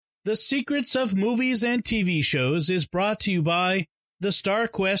The Secrets of Movies and TV Shows is brought to you by the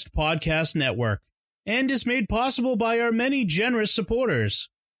StarQuest Podcast Network and is made possible by our many generous supporters.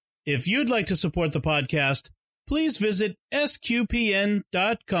 If you'd like to support the podcast, please visit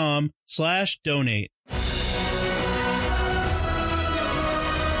sqpn.com/donate.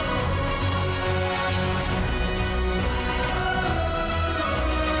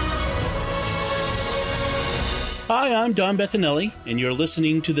 Hi, I'm Don Bettinelli, and you're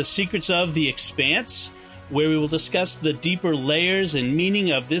listening to The Secrets of the Expanse, where we will discuss the deeper layers and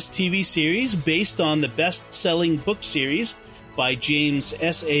meaning of this TV series based on the best-selling book series by James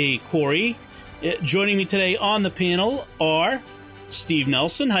S.A. Corey. Joining me today on the panel are Steve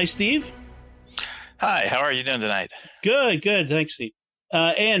Nelson. Hi, Steve. Hi, how are you doing tonight? Good. Thanks, Steve.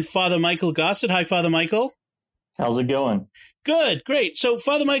 And Father Michael Gossett. Hi, Father Michael. How's it going? Good, great. So,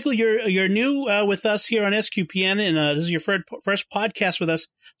 Father Michael, you're new with us here on SQPN, and this is your first podcast with us.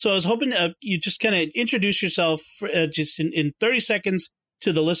 So, I was hoping you just kind of introduce yourself, just in 30 seconds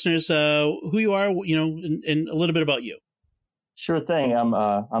to the listeners, who you are, and a little bit about you. Sure thing. I'm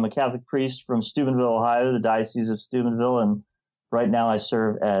a Catholic priest from Steubenville, Ohio, the Diocese of Steubenville, and right now I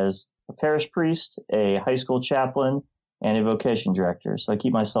serve as a parish priest, a high school chaplain, and a vocation director. So I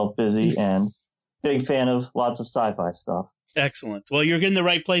keep myself busy and big fan of lots of sci-fi stuff. Excellent. Well, you're in the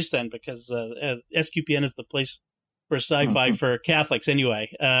right place then, because SQPN is the place for sci-fi for Catholics anyway.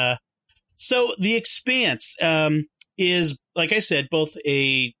 So The Expanse is, like I said, both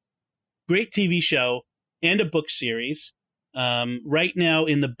a great TV show and a book series. Right now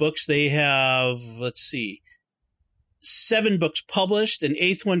in the books, they have, 7 books published, an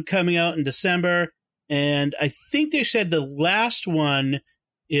 8th one coming out in December. And I think they said the last one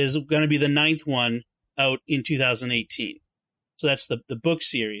is going to be the 9th one out in 2018. So that's the book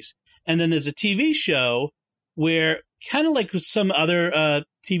series. And then there's a TV show where, kind of like with some other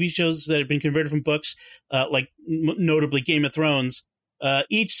TV shows that have been converted from books, like notably Game of Thrones,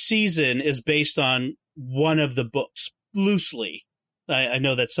 each season is based on one of the books, loosely. I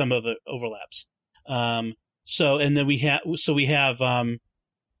know that some of it overlaps. So we have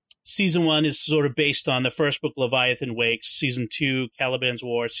season 1 is sort of based on the first book, Leviathan Wakes, season 2, Caliban's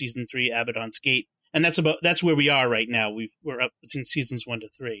War, season 3, Abaddon's Gate. And that's where we are right now. We're up between seasons 1 to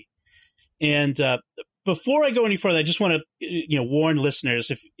 3. And before I go any further, I just want to warn listeners,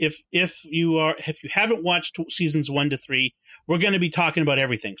 if you haven't watched seasons 1 to 3, we're going to be talking about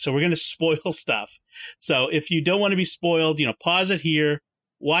everything. So we're going to spoil stuff. So if you don't want to be spoiled, pause it here,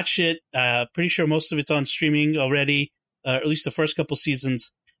 watch it. Pretty sure most of it's on streaming already, at least the first couple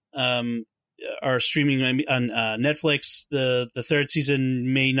seasons. Are streaming on Netflix. The 3rd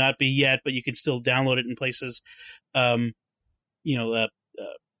season may not be yet, but you can still download it in places. I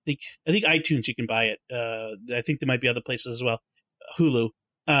think iTunes you can buy it. I think there might be other places as well. Hulu.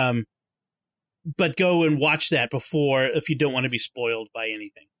 But go and watch that before, if you don't want to be spoiled by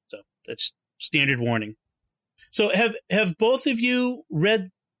anything. So that's standard warning. So have both of you read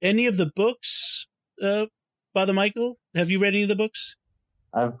any of the books, Father Michael? Have you read any of the books?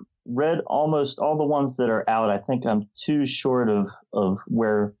 I've read almost all the ones that are out. I think I'm too short of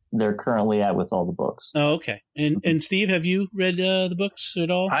where they're currently at with all the books. Oh, okay. And Steve, have you read the books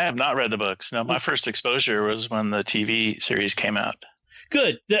at all? I have not read the books. No, my first exposure was when the TV series came out.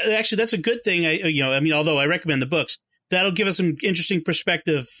 Good. Actually, that's a good thing. Although I recommend the books, that'll give us some interesting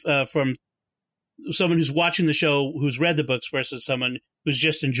perspective from someone who's watching the show who's read the books versus someone who's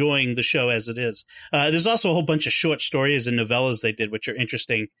just enjoying the show as it is. There's also a whole bunch of short stories and novellas they did, which are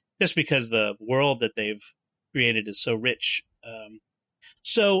interesting just because the world that they've created is so rich.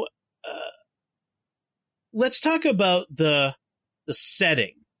 So let's talk about the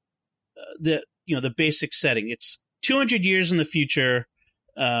setting, the basic setting. It's 200 years in the future,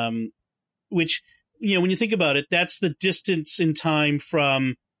 which, when you think about it, that's the distance in time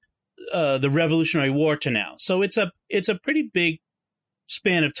from the Revolutionary War to now. So it's a pretty big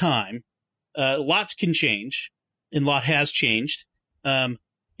span of time. Lots can change, and lot has changed.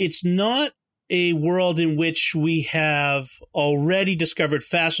 It's not a world in which we have already discovered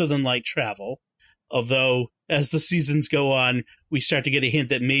faster than light travel, although as the seasons go on, we start to get a hint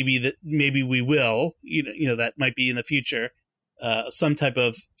that maybe we will. That might be in the future, some type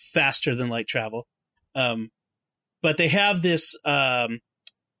of faster than light travel. But they have this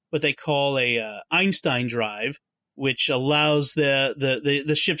what they call a Einstein drive, which allows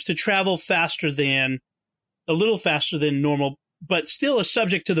the ships to travel a little faster than normal, but still is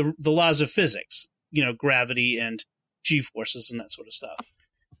subject to the laws of physics, gravity and G-forces and that sort of stuff.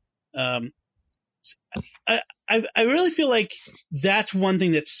 I really feel like that's one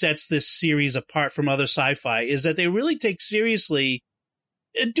thing that sets this series apart from other sci-fi, is that they really take seriously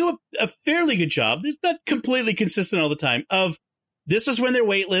do a fairly good job. It's not completely consistent all the time of this is when they're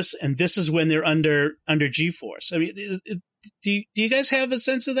weightless and this is when they're under G-force. I mean, do you guys have a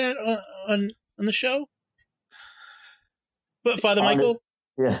sense of that on the show? But Father Michael?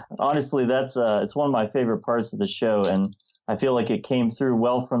 Yeah, honestly, that's it's one of my favorite parts of the show, and I feel like it came through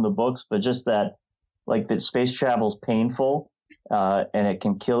well from the books, but just that, like, that space travel's painful, and it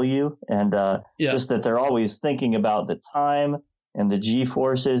can kill you, and just that they're always thinking about the time and the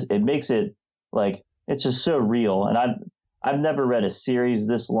G-forces. It makes it like it's just so real, and I've never read a series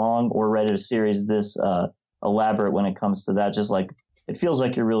this long or read a series this elaborate when it comes to that. Just like it feels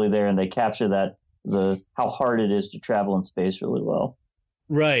like you're really there, and they capture that how hard it is to travel in space really well.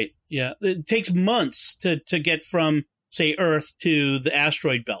 Right. Yeah. It takes months to get from, say, Earth to the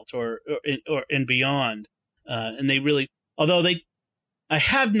asteroid belt or and beyond. And they really, although I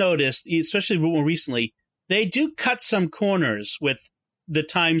have noticed, especially more recently, they do cut some corners with the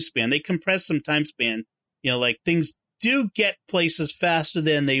time span. They compress some time span. Like things do get places faster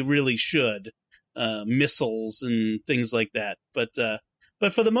than they really should. Missiles and things like that. But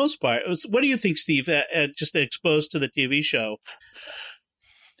for the most part, what do you think, Steve? Just exposed to the TV show.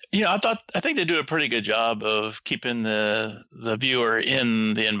 I think they do a pretty good job of keeping the viewer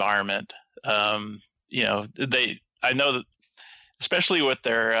in the environment. I know that, especially with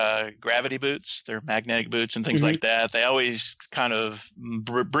their gravity boots, their magnetic boots and things like that, they always kind of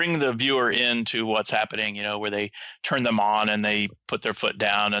bring the viewer into what's happening, where they turn them on and they put their foot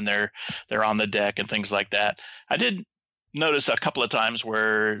down and they're on the deck and things like that. I did notice a couple of times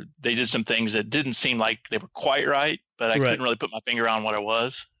where they did some things that didn't seem like they were quite right, but I couldn't really put my finger on what it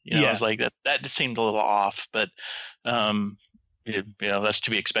was. I was like, that seemed a little off, but that's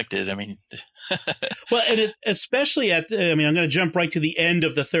to be expected. I mean, well, and especially I'm going to jump right to the end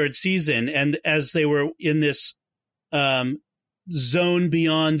of the third season, and as they were in this zone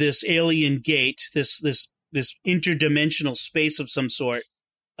beyond this alien gate, this interdimensional space of some sort,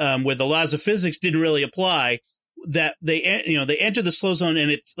 where the laws of physics didn't really apply. That they entered the slow zone,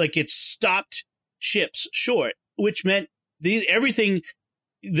 and it stopped ships short, which meant the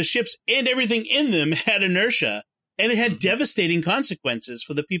ships and everything in them had inertia, and it had devastating consequences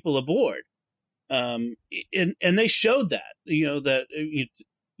for the people aboard. And they showed that,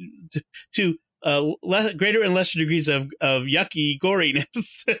 to greater and lesser degrees of yucky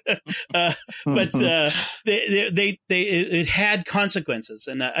goriness, but it had consequences,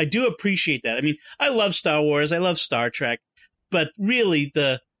 and I do appreciate that. I mean, I love Star Wars, I love Star Trek, but really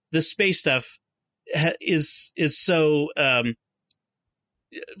the space stuff is so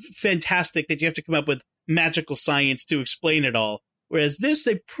fantastic that you have to come up with magical science to explain it all. Whereas this,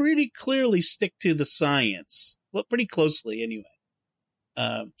 they pretty clearly stick to the science, well, pretty closely anyway.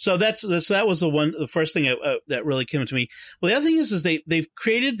 So that was the first thing that really came to me. Well, the other thing is they've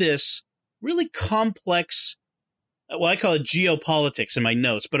created this really complex, well, I call it geopolitics in my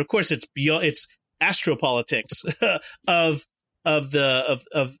notes, but of course it's astropolitics of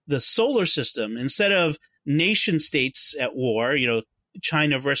the solar system. Instead of nation states at war,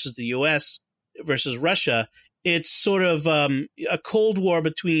 China versus the U.S. versus Russia, it's sort of a Cold War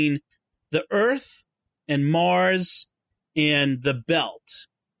between the Earth and Mars and the belt.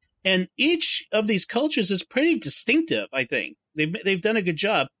 And each of these cultures is pretty distinctive, I think. They've done a good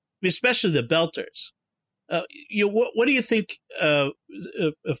job, especially the belters. What do you think,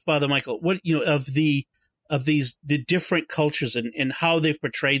 Father Michael, of the different cultures and how they've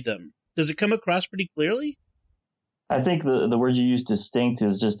portrayed them? Does it come across pretty clearly? I think the word you use, distinct,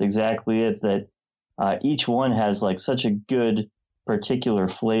 is just exactly it, that each one has like such a good particular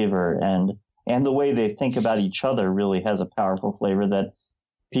flavor, and the way they think about each other really has a powerful flavor, that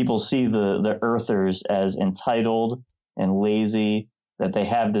people see the Earthers as entitled and lazy, that they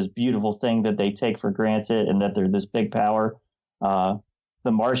have this beautiful thing that they take for granted and that they're this big power. The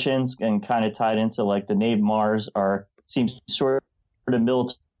Martians, and kind of tied into like the name Mars, seems sort of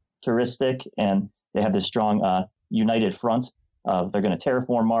militaristic, and they have this strong united front. They're going to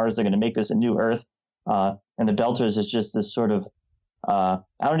terraform Mars. They're going to make this a new Earth. And the Belters is just this sort of, I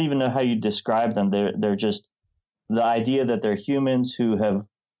don't even know how you describe them. They're just the idea that they're humans who have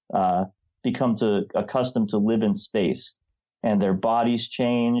become accustomed to live in space, and their bodies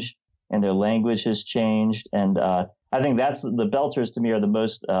change and their language has changed. And I think that's the Belters, to me, are the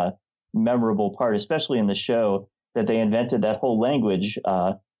most memorable part, especially in the show, that they invented that whole language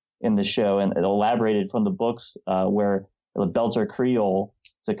in the show, and it elaborated from the books where the Belter Creole,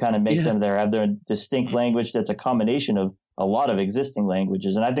 to kind of make them have their distinct language that's a combination of a lot of existing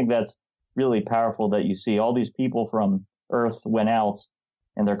languages. And I think that's really powerful, that you see all these people from Earth went out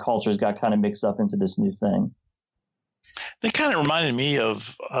and their cultures got kind of mixed up into this new thing. They kind of reminded me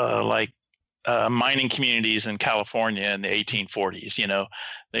of mining communities in California in the 1840s.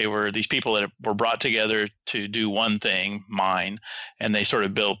 They were these people that were brought together to do one thing, mine, and they sort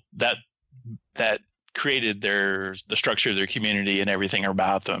of built that created the structure of their community and everything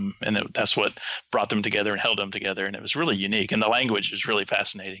about them, and that's what brought them together and held them together. And it was really unique, and the language is really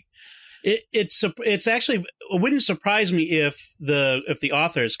fascinating. It's actually, it wouldn't surprise me if the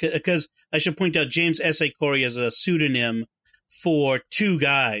authors, because I should point out James S.A. Corey is a pseudonym for two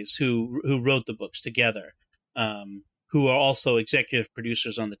guys who wrote the books together, who are also executive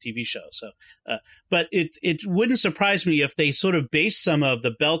producers on the TV show. So, but it wouldn't surprise me if they sort of based some of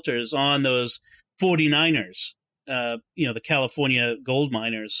the Belters on those 49ers, the California gold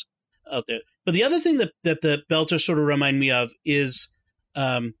miners out there. But the other thing that the Belters sort of remind me of is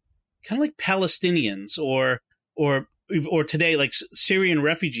kind of like Palestinians or today, like Syrian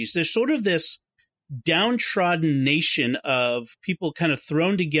refugees. There's sort of this downtrodden nation of people kind of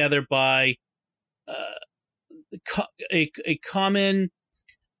thrown together by a common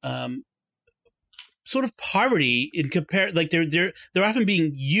sort of poverty in like they're often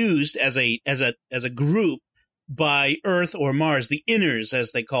being used as a group by Earth or Mars, the inners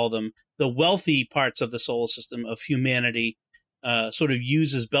as they call them, the wealthy parts of the solar system of humanity, sort of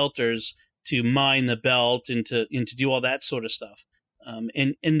uses Belters to mine the belt and to do all that sort of stuff.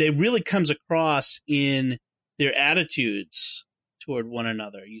 And it really comes across in their attitudes toward one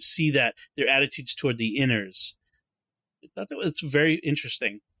another. You see that their attitudes toward the inners. I thought that was very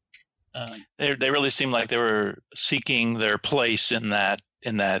interesting. They really seemed like they were seeking their place in that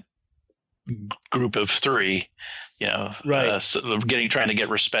group of three, right? Trying to get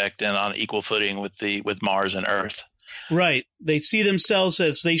respect and on equal footing with Mars and Earth. Right. They see themselves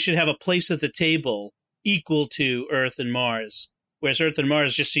as they should have a place at the table equal to Earth and Mars, whereas Earth and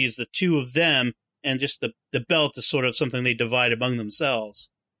Mars just sees the two of them, and just the belt is sort of something they divide among themselves.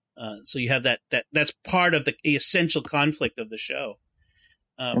 So you have that's part of the essential conflict of the show.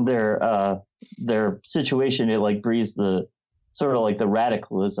 And their situation, it like breeds the sort of like the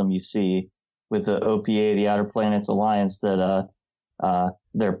radicalism you see with the OPA, the Outer Planets Alliance, that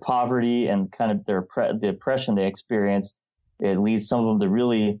their poverty and kind of the oppression they experience, it leads some of them to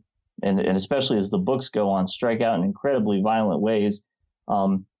really, and especially as the books go on, strike out in incredibly violent ways.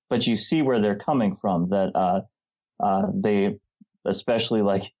 But you see where they're coming from, that they, especially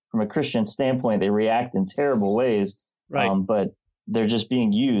like from a Christian standpoint, they react in terrible ways. Right. But they're just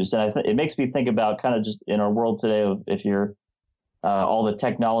being used. And it makes me think about kind of just in our world today, of if you're all the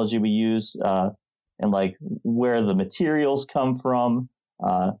technology we use and like where the materials come from,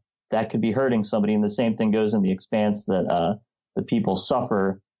 that could be hurting somebody. And the same thing goes in the Expanse, that the people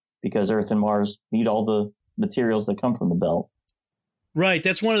suffer because Earth and Mars need all the materials that come from the belt. Right.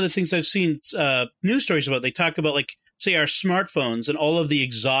 That's one of the things I've seen news stories about. They talk about, like, say, our smartphones and all of the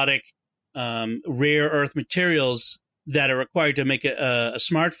exotic, rare earth materials that are required to make a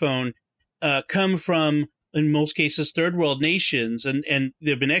smartphone come from, in most cases, third world nations. And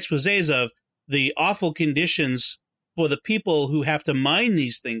there have been exposés of the awful conditions for the people who have to mine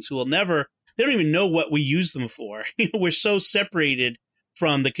these things, who they don't even know what we use them for. We're so separated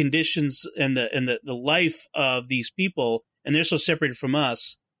from the conditions and the life of these people, and they're so separated from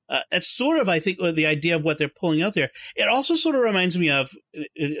us. It's sort of, I think, the idea of what they're pulling out there. It also sort of reminds me of,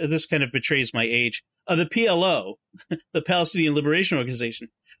 this kind of betrays my age, of the PLO, the Palestinian Liberation Organization,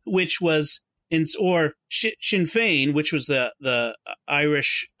 which was, or Sinn Féin, which was the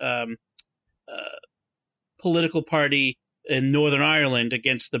Irish political party in Northern Ireland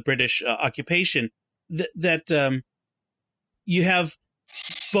against the British occupation. That you have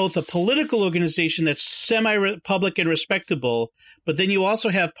both a political organization that's semi-republic and respectable, but then you also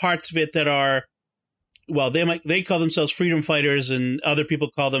have parts of it that are, well, they call themselves freedom fighters, and other people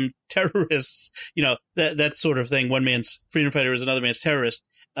call them terrorists. That sort of thing. One man's freedom fighter is another man's terrorist.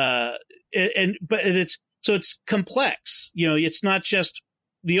 But it's complex. It's not just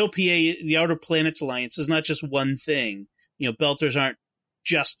the OPA, the Outer Planets Alliance, is not just one thing. Belters aren't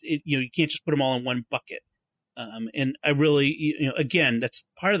just, you can't just put them all in one bucket. And I really, again, that's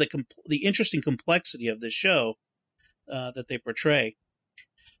part of the interesting complexity of this show that they portray.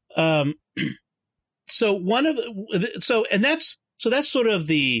 That's sort of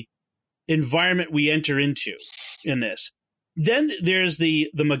the environment we enter into in this. Then there's the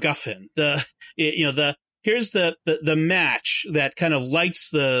MacGuffin, here's the match that kind of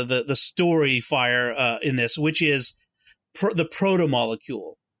lights the story fire in this, which is the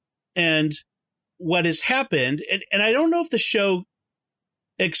proto-molecule. And what has happened, and I don't know if the show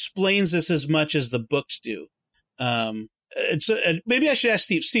explains this as much as the books do. Maybe I should ask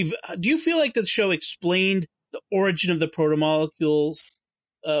Steve. Steve, do you feel like the show explained the origin of the protomolecules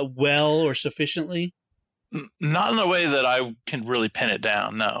well or sufficiently? Not in a way that I can really pin it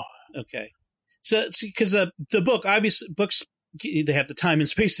down. No. Okay. So, because the book, obviously, books, they have the time and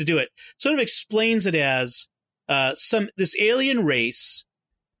space to do it, sort of explains it as this alien race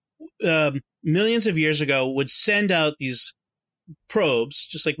millions of years ago would send out these probes,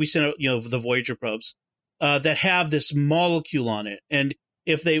 just like we sent out, the Voyager probes, that have this molecule on it. And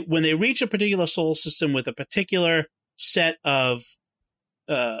when they reach a particular solar system with a particular set of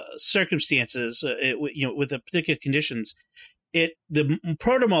circumstances, with the particular conditions, the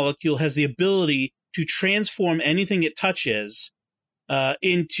protomolecule has the ability to transform anything it touches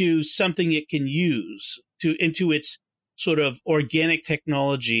into something it can use into its sort of organic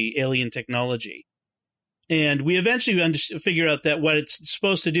technology, alien technology. And we eventually figure out that what it's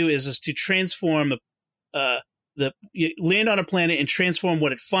supposed to do is to transform land on a planet and transform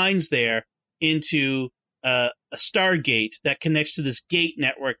what it finds there into a stargate that connects to this gate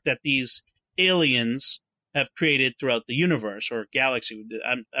network that these aliens have created throughout the universe or galaxy.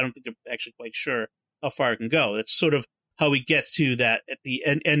 I don't think they're actually quite sure how far it can go. That's sort of how we get to that at the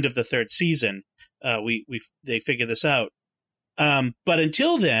end of the third season. They figure this out. But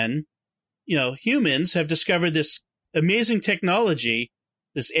until then, humans have discovered this amazing technology,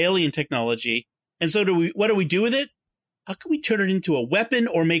 this alien technology. And so what do we do with it? How can we turn it into a weapon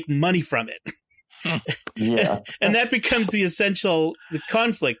or make money from it? Yeah. And that becomes the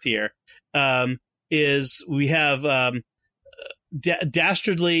conflict here. Is we have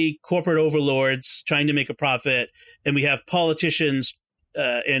dastardly corporate overlords trying to make a profit, and we have politicians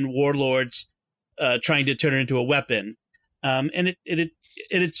and warlords trying to turn it into a weapon. And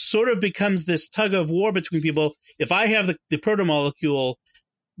it sort of becomes this tug of war between people. If I have the protomolecule,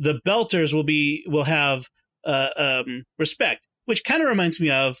 the Belters will have respect, which kind of reminds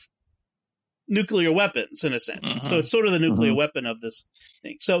me of nuclear weapons in a sense. Mm-hmm. So it's sort of the nuclear weapon of this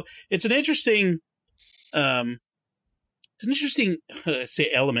thing. So it's an interesting, say,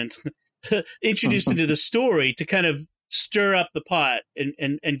 element introduced into the story to kind of stir up the pot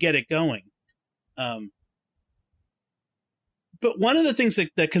and get it going. But one of the things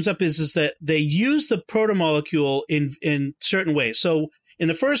that comes up is that they use the protomolecule in certain ways. So in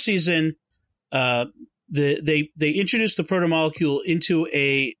the first season, they introduced the protomolecule into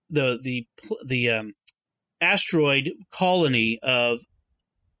the asteroid colony of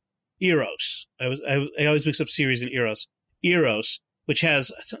Eros. I always mix up Ceres and Eros. Eros, which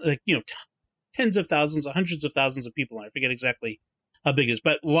has tens of thousands, hundreds of thousands of people. I forget exactly how big it is,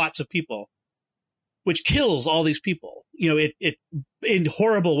 but lots of people, which kills all these people. It in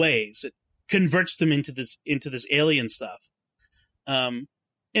horrible ways. It converts them into this alien stuff. And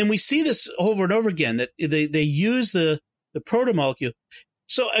we see this over and over again, that they use the protomolecule.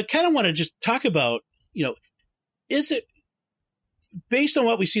 So I kind of want to just talk about, is it, based on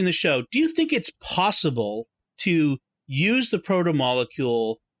what we see in the show, do you think it's possible to use the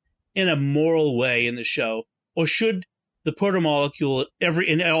protomolecule in a moral way in the show? Or should the protomolecule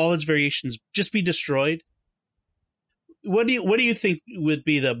in all its variations just be destroyed? What do you think would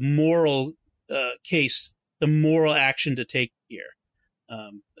be the moral case, the moral action to take here?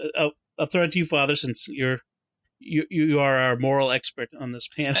 I'll throw it to you, Father, since you are our moral expert on this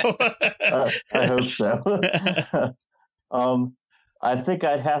panel. I hope so. I think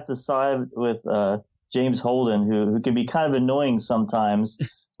I'd have to side with James Holden, who can be kind of annoying sometimes,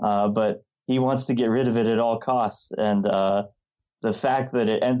 but he wants to get rid of it at all costs. And the fact that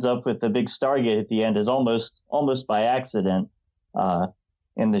it ends up with the big Stargate at the end is almost by accident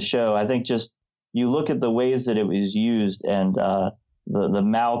in the show. I think just you look at the ways that it was used, and the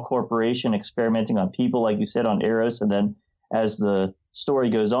Mao Corporation experimenting on people, like you said, on Eros, and then as the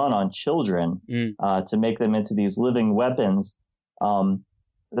story goes on children to make them into these living weapons.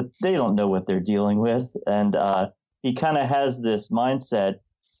 They don't know what they're dealing with. And he kind of has this mindset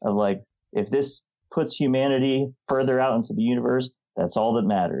of like, if this puts humanity further out into the universe, that's all that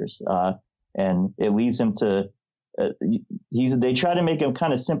matters. And it leads him to, they try to make him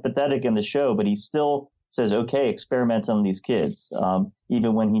kind of sympathetic in the show, but he still says, okay, experiment on these kids,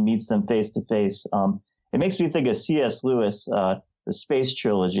 even when he meets them face to face. It makes me think of C.S. Lewis, the Space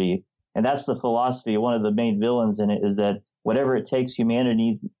Trilogy. And that's the philosophy. One of the main villains in it is that whatever it takes,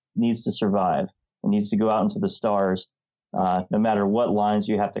 humanity needs to survive. It needs to go out into the stars, no matter what lines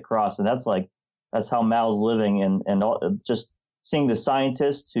you have to cross. And that's how Mao's living, and just seeing the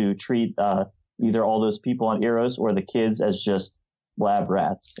scientists who treat either all those people on Eros or the kids as just lab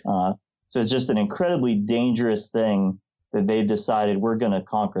rats. So it's just an incredibly dangerous thing that they've decided, we're going to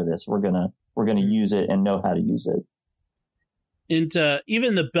conquer this. We're going to use it and know how to use it. And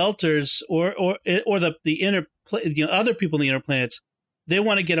even the Belters or the inner other people in the inner planets, they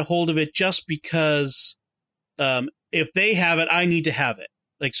want to get a hold of it just because if they have it, I need to have it.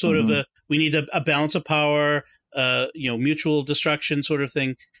 Like sort of we need a balance of power, mutual destruction sort of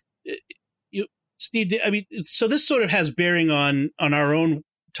thing. Steve, I mean, so this sort of has bearing on our own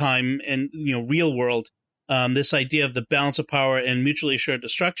time and real world. This idea of the balance of power and mutually assured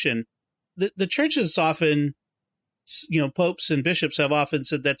destruction. The churches often, popes and bishops have often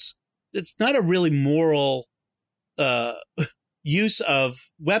said it's not a really moral use of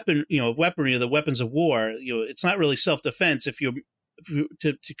weaponry, or the weapons of war. It's not really self-defense if you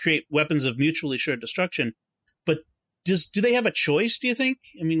to create weapons of mutually assured destruction. But do they have a choice? Do you think?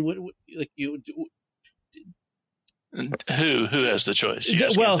 I mean, who has the choice? You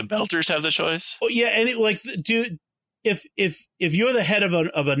asking if the Belters have the choice? Yeah, and if you're the head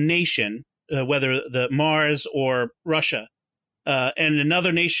of a nation, whether the Mars or Russia, and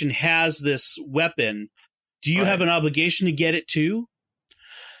another nation has this weapon, do you have an obligation to get it too?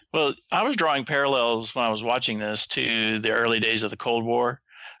 Well, I was drawing parallels when I was watching this to the early days of the Cold War,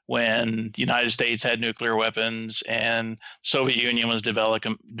 when the United States had nuclear weapons and Soviet Union was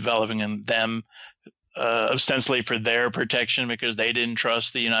developing them ostensibly for their protection because they didn't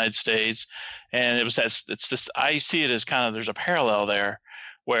trust the United States. And I see it as kind of, there's a parallel there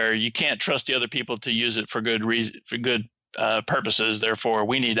where you can't trust the other people to use it for good reason, for good purposes. Therefore,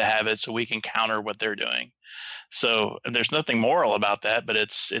 we need to have it so we can counter what they're doing. So there's nothing moral about that, but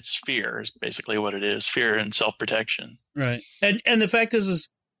it's fear is basically what it is, fear and self-protection. Right. And the fact is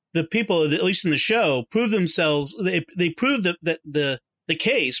the people, at least in the show, prove themselves, they prove that the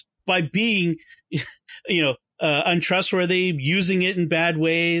case by being, untrustworthy, using it in bad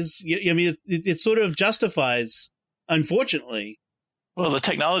ways. I mean, it sort of justifies, unfortunately. Well, the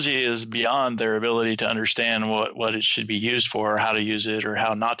technology is beyond their ability to understand what it should be used for, or how to use it, or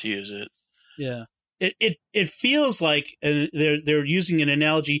how not to use it. Yeah. It feels like they're using an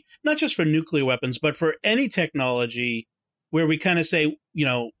analogy, not just for nuclear weapons, but for any technology where we kind of say,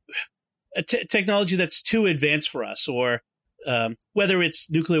 technology that's too advanced for us, or whether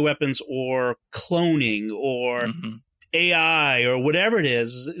it's nuclear weapons or cloning or AI or whatever it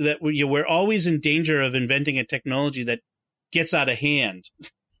is, that we're always in danger of inventing a technology that gets out of hand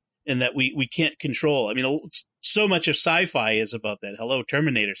and that we can't control. I mean, so much of sci-fi is about that. Hello,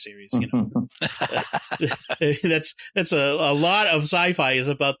 Terminator series. That's a lot of sci-fi is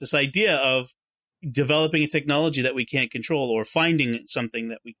about this idea of developing a technology that we can't control, or finding something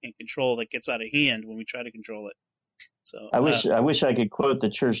that we can't control that gets out of hand when we try to control it. So I wish I could quote the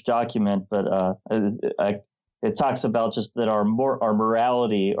church document, but it talks about just that our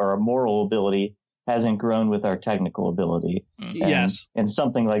morality or our moral ability hasn't grown with our technical ability. Yes. And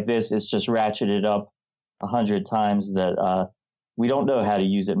something like this is just ratcheted up 100 times that we don't know how to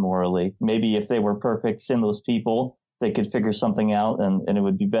use it morally. Maybe if they were perfect, sinless people, they could figure something out and it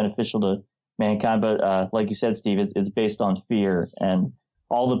would be beneficial to mankind. But like you said, Steve, it's based on fear. And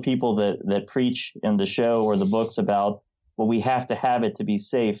all the people that preach in the show or the books about, well, we have to have it to be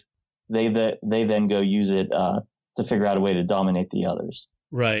safe, they then go use it to figure out a way to dominate the others.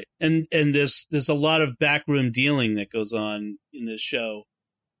 Right. And there's a lot of backroom dealing that goes on in this show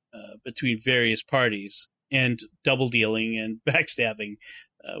between various parties, and double dealing and backstabbing,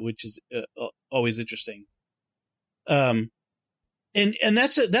 which is always interesting. And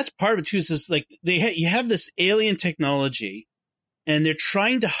that's part of it too, is like you have this alien technology and they're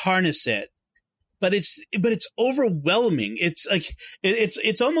trying to harness it, but it's overwhelming. It's like,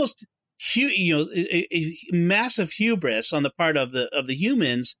 it's almost a massive hubris on the part of the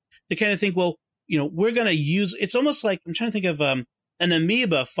humans to kind of think, well, we're going to use. It's almost like, I'm trying to think of an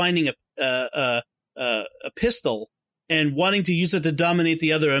amoeba finding a pistol and wanting to use it to dominate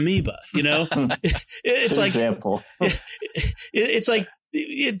the other amoeba. It's like example. It's like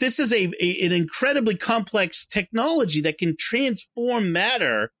this is an incredibly complex technology that can transform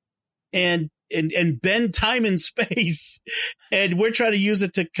matter and bend time and space, and we're trying to use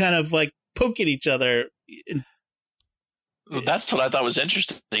it to kind of like poke at each other. Well, that's what I thought was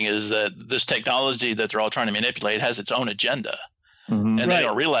interesting, is that this technology that they're all trying to manipulate has its own agenda. And they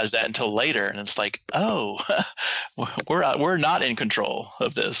don't realize that until later. And it's like, oh, we're not in control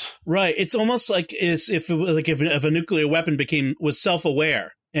of this. Right. It's almost like if a nuclear weapon was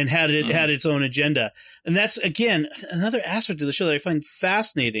self-aware and had its own agenda. And that's, again, another aspect of the show that I find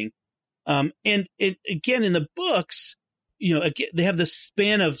fascinating. And again, in the books, they have this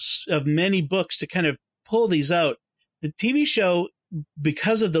span of many books to kind of pull these out. The TV show,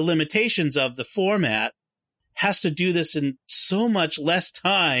 because of the limitations of the format, has to do this in so much less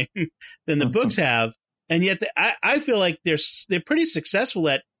time than the books have. and yet I feel like they're pretty successful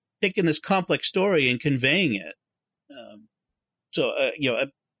at taking this complex story and conveying it. Do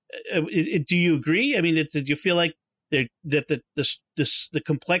you agree? I mean, did you feel like that the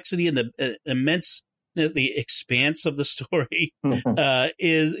complexity and the immense, the expanse of the story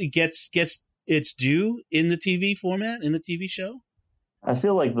gets its due in the TV format, in the TV show? I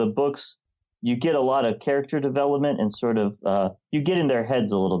feel like the books, you get a lot of character development and sort of you get in their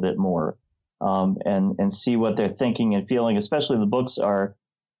heads a little bit more, and see what they're thinking and feeling. Especially the books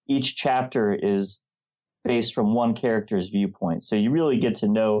each chapter is based from one character's viewpoint, so you really get to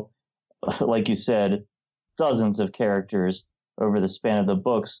know, like you said, dozens of characters over the span of the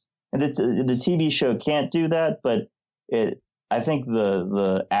books. And the TV show can't do that, but I think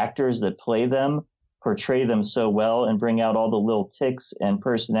the actors that play them portray them so well and bring out all the little tics and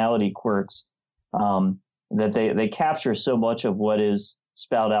personality quirks, that they capture so much of what is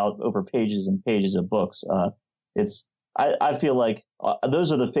spout out over pages and pages of books. I feel like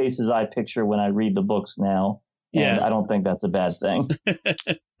those are the faces I picture when I read the books now. And I don't think that's a bad thing.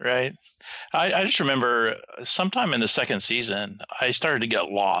 Right. I just remember sometime in the second season, I started to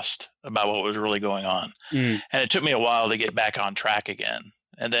get lost about what was really going on. And it took me a while to get back on track again.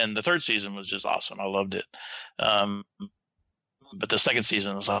 And then the third season was just awesome. I loved it. But the second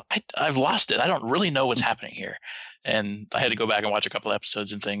season was like, I've lost it. I don't really know what's happening here. And I had to go back and watch a couple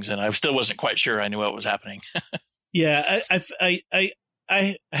episodes and things. And I still wasn't quite sure I knew what was happening. Yeah,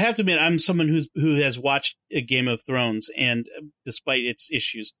 I have to admit, I'm someone who has watched Game of Thrones, and despite its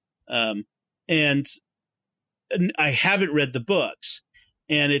issues, and I haven't read the books,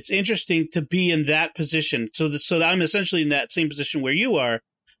 and it's interesting to be in that position. So I'm essentially in that same position where you are,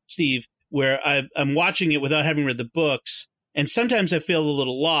 Steve, where I'm watching it without having read the books, and sometimes I feel a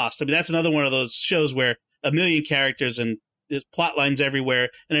little lost. I mean, that's another one of those shows where a million characters and there's plot lines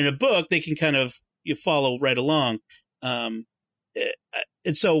everywhere, and in a book they can kind of you follow right along. And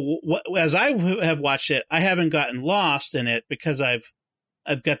so as I have watched it, I haven't gotten lost in it because I've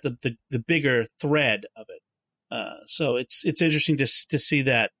got the bigger thread of it. So it's interesting to see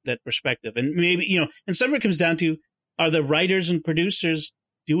that perspective. And maybe, and some of it comes down to, are the writers and producers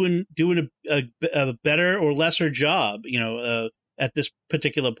doing a better or lesser job, at this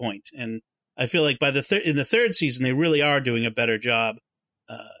particular point? And I feel like in the third season, they really are doing a better job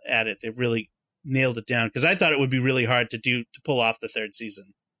at it. They've really nailed it down, because I thought it would be really hard to pull off the third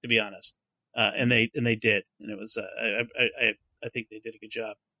season, to be honest. And they did, and it was I think they did a good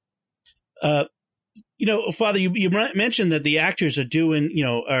job. Father, you mentioned that the actors are doing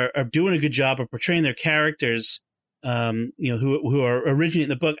a good job of portraying their characters, who are originating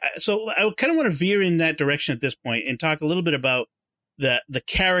the book. So I kind of want to veer in that direction at this point and talk a little bit about the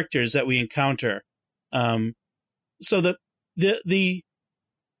characters that we encounter. So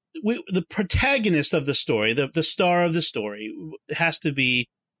the protagonist of the story, the star of the story, has to be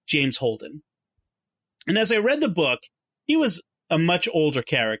James Holden. And as I read the book, he was a much older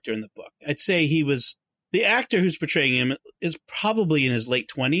character in the book. I'd say the actor who's portraying him is probably in his late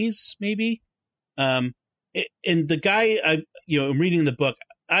 20s, maybe. And the guy, I'm reading the book,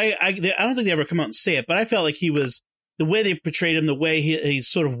 I don't think they ever come out and say it, but I felt like he was, the way they portrayed him, the way he's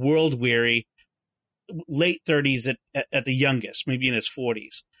sort of world weary, late 30s at the youngest, maybe in his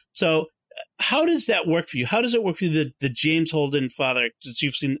 40s. So how does that work for you? How does it work for you, the James Holden, Father, since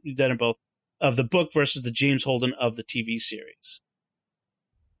you've done it both, of the book versus the James Holden of the TV series?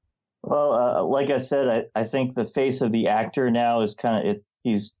 Well, like I said, I think the face of the actor now is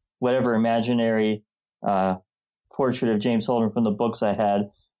he's whatever imaginary portrait of James Holden from the books I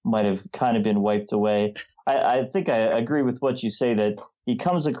had might have kind of been wiped away. I think I agree with what you say, that he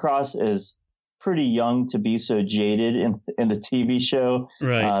comes across as pretty young to be so jaded in the TV show.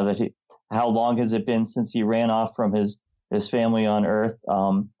 Right. How long has it been since he ran off from his family on Earth?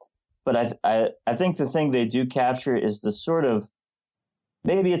 But I think the thing they do capture is the sort of,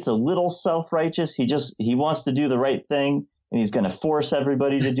 maybe it's a little self-righteous. He wants to do the right thing, and he's going to force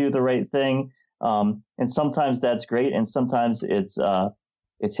everybody to do the right thing. And sometimes that's great, and sometimes it's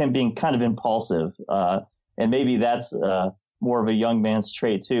him being kind of impulsive. And maybe that's more of a young man's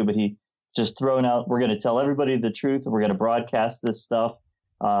trait too. But he just thrown out, we're going to tell everybody the truth, and we're going to broadcast this stuff,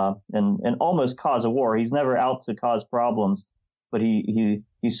 and almost cause a war. He's never out to cause problems, but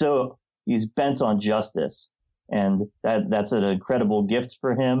he's bent on justice, and that's an incredible gift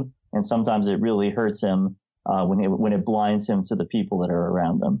for him. And sometimes it really hurts him when it blinds him to the people that are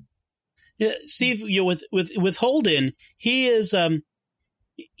around him. Yeah, Steve, with Holden, he is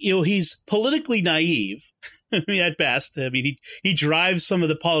he's politically naive. I mean, at best. I mean, he drives some of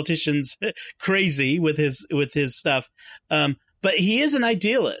the politicians crazy with his stuff. but he is an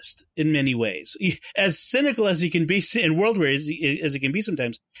idealist in many ways. As cynical as he can be in world war as he can be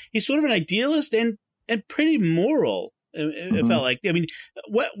sometimes, he's sort of an idealist and pretty moral. It felt like. I mean,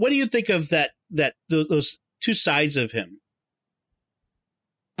 what do you think of those two sides of him?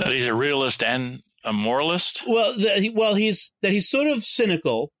 That he's a realist and a moralist. Well, he's sort of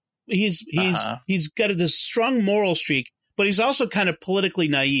cynical. He's got this strong moral streak, but he's also kind of politically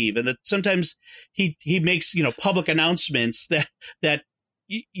naive, and that sometimes he makes public announcements that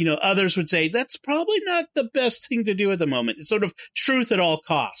others would say that's probably not the best thing to do at the moment. It's sort of truth at all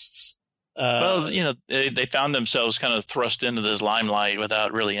costs. They found themselves kind of thrust into this limelight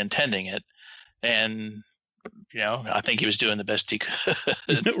without really intending it, and I think he was doing the best he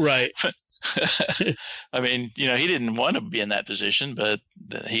could. Right. I mean, he didn't want to be in that position, but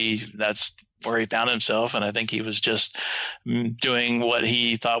that's where he found himself. And I think he was just doing what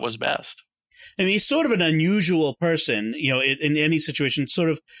he thought was best. I mean, he's sort of an unusual person, in any situation, sort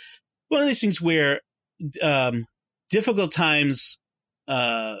of one of these things where difficult times,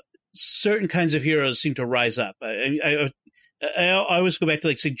 certain kinds of heroes seem to rise up. I always go back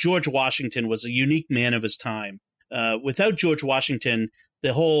to, say, George Washington was a unique man of his time. Without George Washington,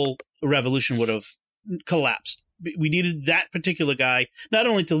 the whole revolution would have collapsed. We needed that particular guy not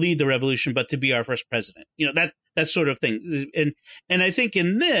only to lead the revolution, but to be our first president. That sort of thing. And I think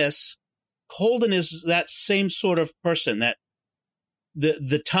in this, Holden is that same sort of person that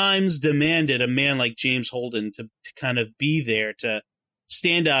the times demanded a man like James Holden to kind of be there, to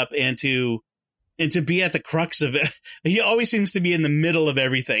stand up and to be at the crux of it. He always seems to be in the middle of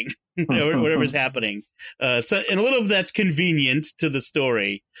everything, whatever's happening. And a little of that's convenient to the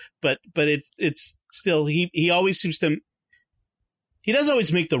story, but it's still, he always seems to, he doesn't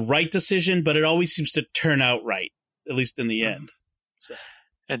always make the right decision, but it always seems to turn out right, at least in the end. So.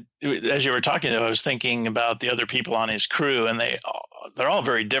 And as you were talking, I was thinking about the other people on his crew, and they're all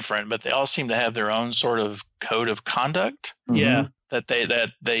very different, but they all seem to have their own sort of code of conduct. Yeah. That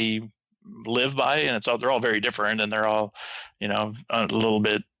they live by, and they're all very different, and they're all, a little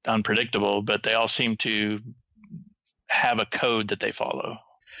bit unpredictable, but they all seem to have a code that they follow.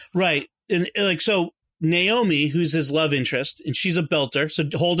 Right. And so Naomi, who's his love interest, and she's a belter. So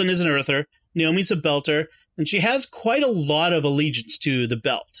Holden is an earther. Naomi's a belter, and she has quite a lot of allegiance to the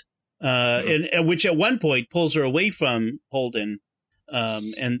belt, and which at one point pulls her away from Holden,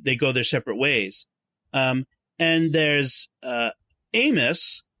 and they go their separate ways. And there's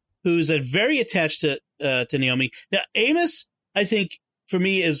Amos, who's very attached to Naomi. Now, Amos, I think, for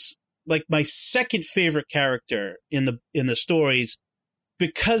me, is like my second favorite character in the stories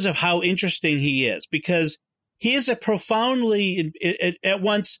because of how interesting he is. Because he is a profoundly, at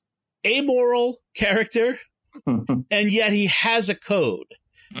once, amoral character, and yet he has a code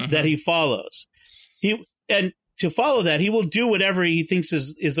that he follows. And to follow that, he will do whatever he thinks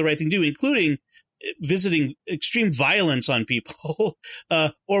is the right thing to do, including visiting extreme violence on people,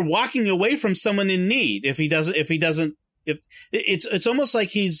 or walking away from someone in need if it's almost like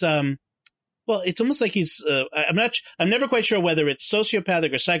he's I'm never quite sure whether it's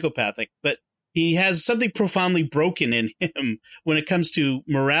sociopathic or psychopathic, but he has something profoundly broken in him when it comes to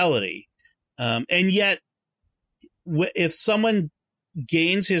morality. And yet if someone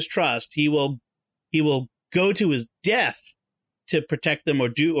gains his trust, he will go to his death to protect them or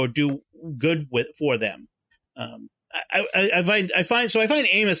do good for them. I find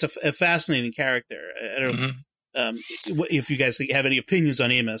Amos a fascinating character. I don't know if you guys have any opinions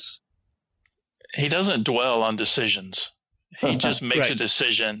on Amos. He doesn't dwell on decisions. He just makes a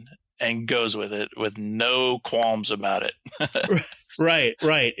decision and goes with it with no qualms about it. Right,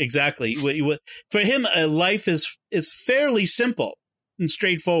 exactly. For him, life is fairly simple and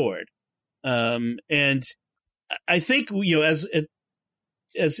straightforward. And I think, as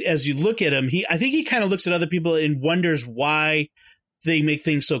you look at him, I think he kind of looks at other people and wonders why they make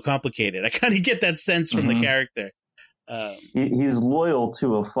things so complicated. I kind of get that sense from the character. He's loyal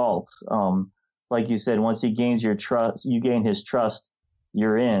to a fault. Like you said, once he gains your trust, you gain his trust,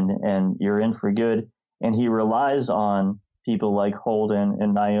 you're in, and you're in for good. And he relies on people like Holden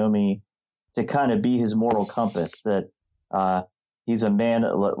and Naomi to kind of be his moral compass. That he's a man,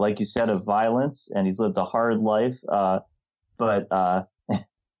 like you said, of violence, and he's lived a hard life.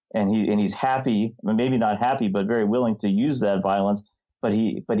 And he's happy, maybe not happy, but very willing to use that violence. But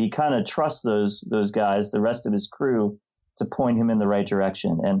he kind of trusts those guys, the rest of his crew, to point him in the right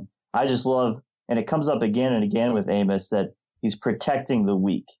direction. And I just love, and it comes up again and again with Amos, that he's protecting the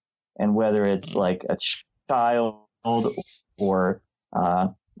weak. And whether it's like a child or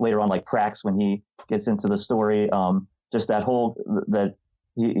later on like Prax when he gets into the story, just that whole that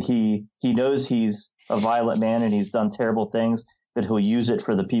he knows he's a violent man and he's done terrible things, that he'll use it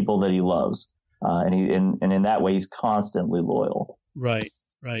for the people that he loves. And in that way, he's constantly loyal. Right.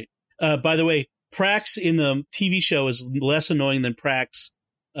 By the way, Prax in the TV show is less annoying than Prax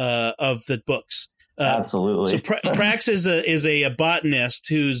of the books. Absolutely. So Prax is a botanist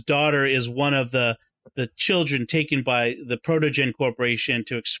whose daughter is one of the children taken by the Protogen Corporation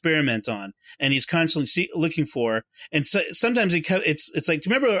to experiment on, and he's constantly looking for. And so, sometimes it's like, do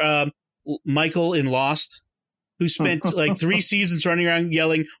you remember Michael in Lost, who spent like 3 seasons running around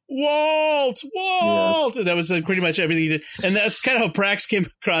yelling "Walt, Walt," and that was like pretty much everything he did. And that's kind of how Prax came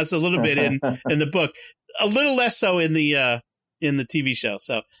across a little bit in the book, a little less so in the TV show.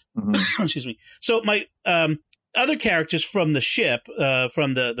 So, excuse me. So my other characters from the ship,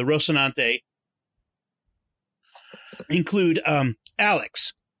 from the Rocinante, include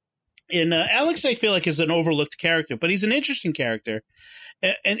Alex. And Alex, I feel like, is an overlooked character, but he's an interesting character.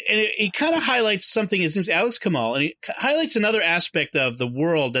 And he kind of highlights something. His name's Alex Kamal, and he highlights another aspect of the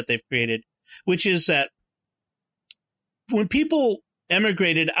world that they've created, which is that when people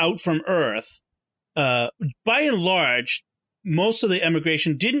emigrated out from Earth, by and large, most of the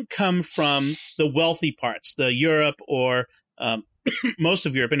emigration didn't come from the wealthy parts, the Europe or most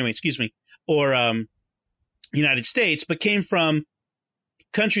of Europe, anyway, excuse me, or United States, but came from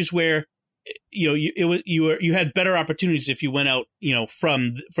countries where you had better opportunities if you went out,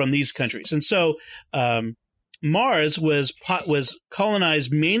 from these countries. And so Mars was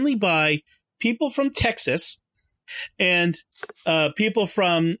colonized mainly by people from Texas and people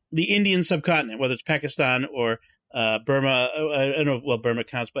from the Indian subcontinent, whether it's Pakistan or Burma. I don't know, well, Burma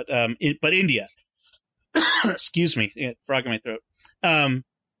counts, but India. Excuse me, frog in my throat. And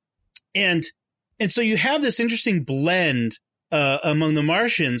so you have this interesting blend among the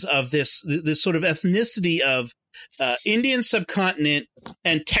Martians of this sort of ethnicity of Indian subcontinent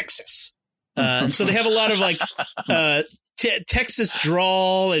and Texas. And so they have a lot of like Texas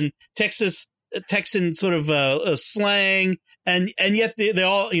drawl and Texan sort of slang, and yet they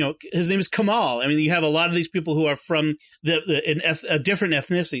all, his name is Kamal. I mean, you have a lot of these people who are from a different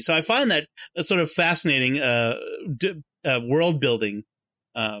ethnicity. So I find that sort of fascinating world building.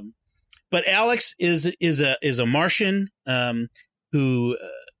 But Alex is a Martian who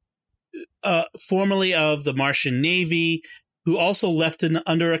formerly of the Martian Navy, who also left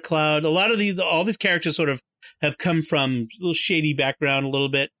under a cloud. A lot of all these characters sort of have come from a little shady background a little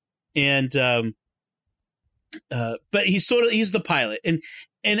bit, and but he's the pilot, and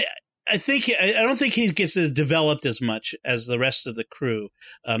I don't think he gets as developed as much as the rest of the crew.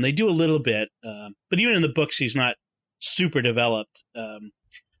 They do a little bit, but even in the books, he's not super developed.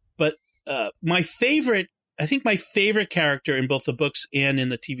 But my favorite character in both the books and in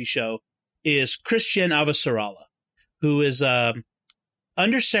the TV show is Christian Avasarala, who is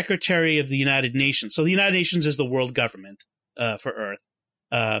Undersecretary of the United Nations. So the United Nations is the world government for Earth.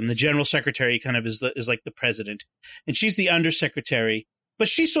 The General Secretary kind of is like the president, and she's the Undersecretary, but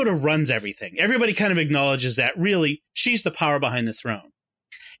she sort of runs everything. Everybody kind of acknowledges that really she's the power behind the throne,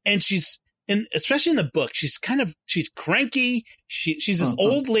 and especially in the book, she's cranky. She's this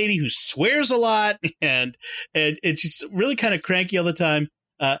old lady who swears a lot, and she's really kind of cranky all the time.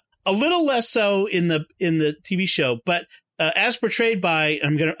 A little less so in the TV show, but as portrayed by,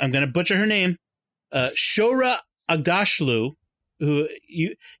 I'm gonna butcher her name, Shora Agdashlu, who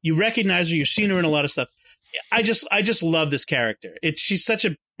you recognize her, you've seen her in a lot of stuff. I just love this character. She's such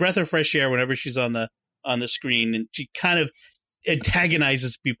a breath of fresh air whenever she's on the screen, and she kind of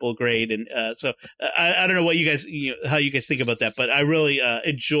antagonizes people great. And so I don't know what how you guys think about that, but I really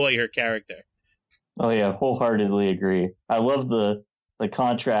enjoy her character. Oh yeah, wholeheartedly agree. I love the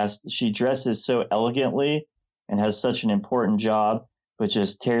contrast. She dresses so elegantly and has such an important job, but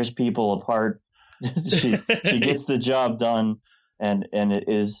just tears people apart. she gets the job done, and it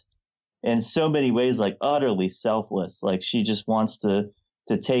is in so many ways like utterly selfless. Like she just wants to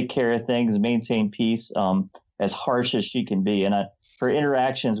take care of things, maintain peace, as harsh as she can be. And her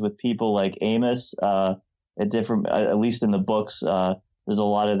interactions with people like Amos, at least in the books, there's a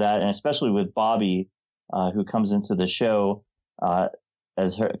lot of that, and especially with Bobby, who comes into the show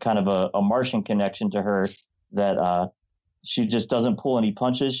as her kind of a Martian connection to her, that she just doesn't pull any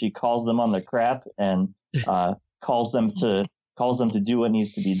punches. She calls them on their crap and calls them to do what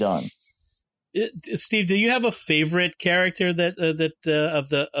needs to be done. Steve, do you have a favorite character from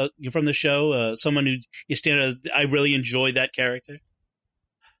the show? Someone who you stand out, I really enjoy that character.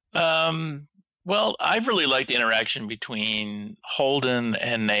 Well, I've really liked the interaction between Holden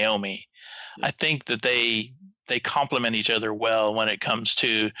and Naomi. I think that they they complement each other well when it comes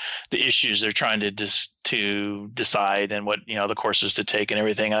to the issues they're trying to decide and what, the courses to take and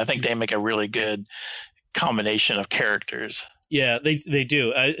everything. And I think they make a really good combination of characters. Yeah, they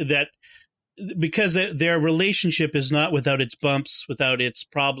do. Because their relationship is not without its bumps, without its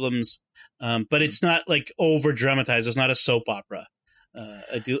problems, but it's not like over dramatized. It's not a soap opera.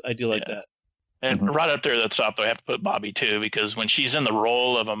 I do like that. And right up there at the top, I have to put Bobby too, because when she's in the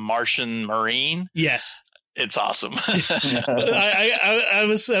role of a Martian Marine, yes, it's awesome. I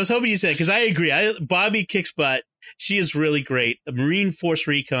was hoping you said, because I agree. Bobby kicks butt. She is really great. A Marine Force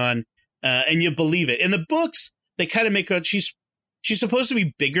Recon, and you believe it. In the books, they kind of make her. She's supposed to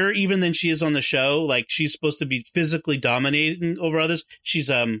be bigger even than she is on the show. Like, she's supposed to be physically dominating over others. She's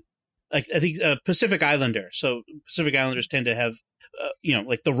like, I think Pacific Islander. So Pacific Islanders tend to have,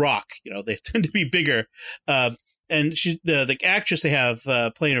 like The Rock. They tend to be bigger. And the actress they have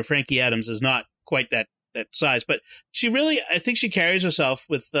playing her, Frankie Adams, is not quite that size, but she really, I think she carries herself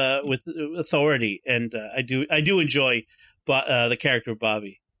with authority, and I do enjoy the character of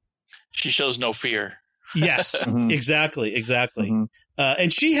Bobby. She shows no fear. Yes, exactly.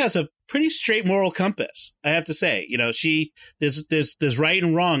 And she has a pretty straight moral compass, I have to say. There's right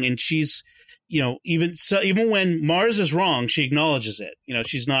and wrong, and she's, even when Mars is wrong, she acknowledges it.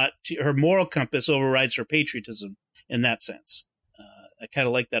 She's not, her moral compass overrides her patriotism in that sense. I kind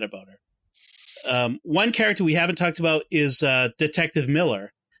of like that about her. One character we haven't talked about is Detective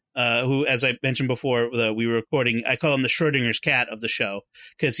Miller, who, as I mentioned before, we were recording, I call him the Schrodinger's cat of the show,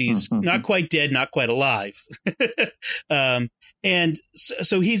 because he's not quite dead, not quite alive. And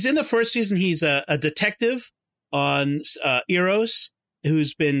so he's in the first season. He's a detective on Eros,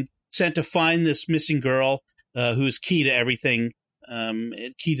 who's been sent to find this missing girl, who's key to everything,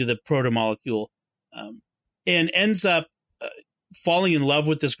 key to the proto-molecule, and ends up falling in love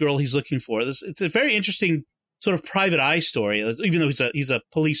with this girl he's looking for. It's a very interesting sort of private eye story, even though he's a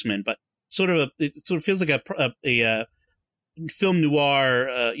policeman, but it sort of feels like a film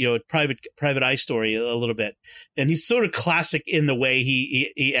noir, private eye story a little bit. And he's sort of classic in the way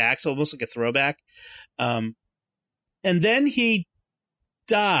he acts, almost like a throwback. And then he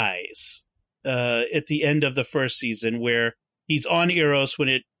dies at the end of the first season, where he's on Eros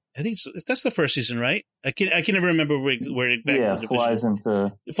when that's the first season, right? I can never remember where exactly. Yeah, flies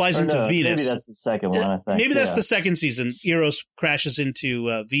into Venus. Maybe that's the second one. I think maybe that's the second season. Eros crashes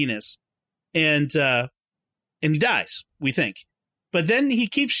into Venus, and he dies, we think. But then he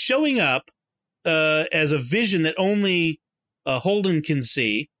keeps showing up as a vision that only Holden can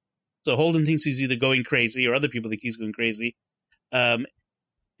see. So Holden thinks he's either going crazy, or other people think he's going crazy. And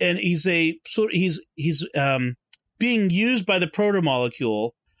he's being used by the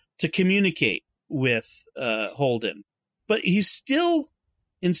proto-molecule to communicate with Holden, but he's still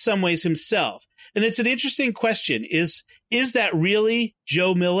in some ways himself. And it's an interesting question. Is that really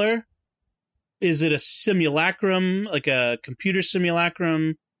Joe Miller? Is it a simulacrum, like a computer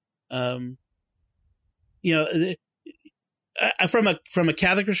simulacrum? From a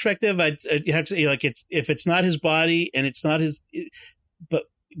Catholic perspective, I'd have to say, like, if it's not his body and it's not his, but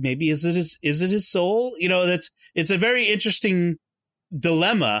maybe is it his soul? It's a very interesting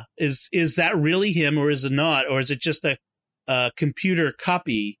dilemma. Is that really him, or is it not, or is it just a computer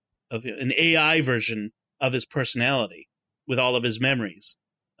copy of an AI version of his personality with all of his memories?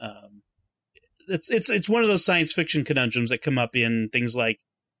 It's one of those science fiction conundrums that come up in things like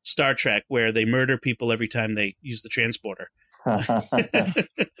Star Trek, where they murder people every time they use the transporter.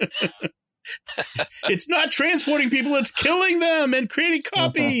 It's not transporting people; it's killing them and creating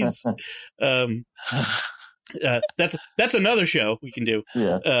copies. That's another show we can do.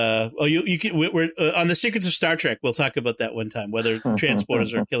 Yeah. You can. We're on the Secrets of Star Trek. We'll talk about that one time, whether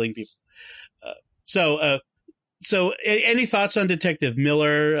transporters are killing people. So any thoughts on Detective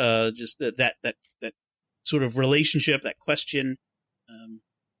Miller? Just that sort of relationship, that question.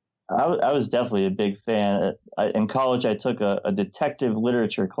 I was definitely a big fan. In college, I took a detective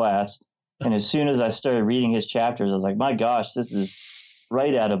literature class, and as soon as I started reading his chapters, I was like, my gosh, this is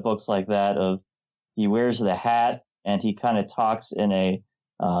right out of books like that. He wears the hat and he kind of talks in a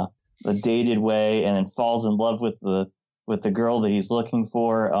dated way, and then falls in love with the girl that he's looking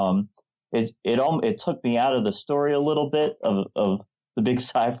for. It took me out of the story a little bit of the big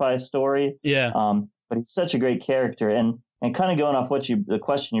sci-fi story. Yeah. But he's such a great character, and kind of going off the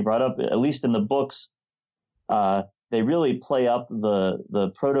question you brought up, at least in the books, they really play up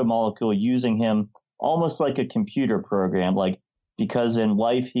the proto-molecule using him almost like a computer program, because in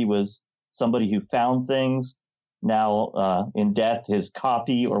life he was somebody who found things. Now, in death, his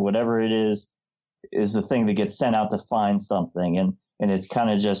copy or whatever it is the thing that gets sent out to find something. And it's kind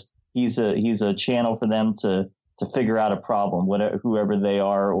of just he's a channel for them to figure out a problem, whatever, whoever they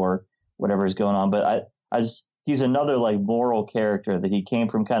are or whatever is going on. But he's another like moral character that he came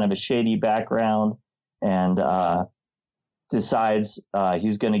from kind of a shady background and decides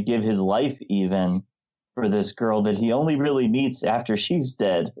he's going to give his life even for this girl that he only really meets after she's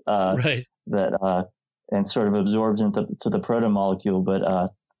dead. Right. That and sort of absorbs into the proto-molecule.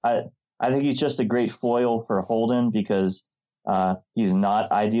 But I think he's just a great foil for Holden because he's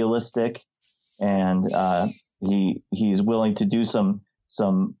not idealistic and he's willing to do some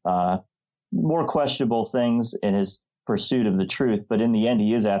more questionable things in his pursuit of the truth. But in the end,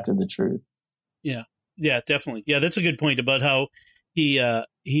 he is after the truth. Yeah, definitely. Yeah, that's a good point about how he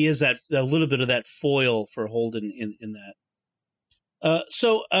is that a little bit of that foil for Holden in that.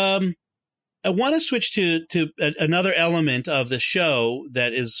 So I want to switch to another element of the show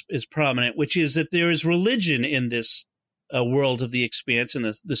that is prominent, which is that there is religion in this world of the Expanse and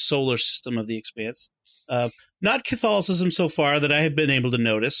the solar system of the Expanse. Not Catholicism so far that I have been able to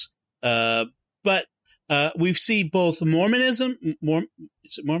notice, but we see both Mormonism.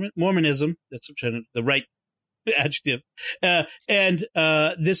 Mormonism. That's the right adjective, and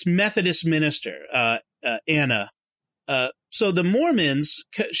this Methodist minister, Anna. So the Mormons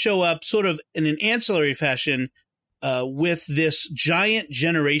show up sort of in an ancillary fashion with this giant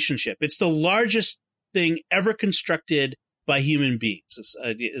generation ship. It's the largest thing ever constructed by human beings.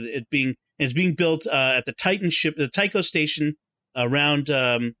 It's being built at the Titan ship, the Tycho station around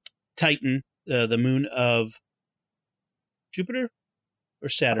Titan, the moon of Jupiter or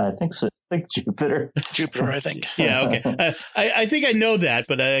Saturn. I think so. I think Jupiter. Jupiter, I think. Yeah, okay. I think I know that,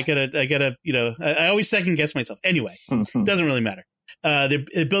 but I gotta, I always second guess myself. Anyway, it doesn't really matter.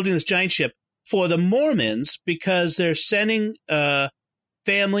 They're building this giant ship for the Mormons because they're sending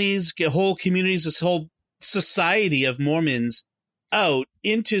families, whole communities, this whole society of Mormons out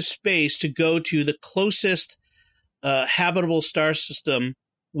into space to go to the closest habitable star system,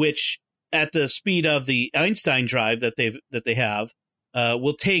 which at the speed of the Einstein drive that they have,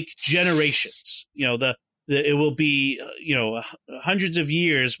 will take generations. It will be hundreds of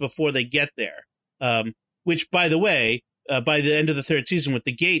years before they get there. Which, by the way, by the end of the third season, with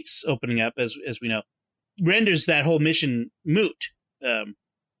the gates opening up, as we know, renders that whole mission moot.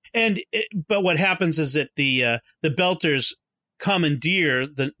 But what happens is that the Belters commandeer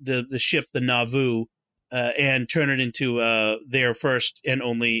the ship, the Nauvoo, and turn it into their first and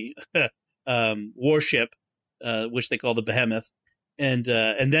only warship, which they call the Behemoth. And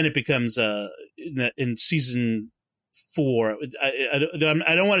then it becomes in season 4. I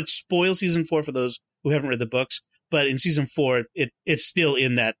don't want to spoil season 4 for those who haven't read the books, but in season 4, it's still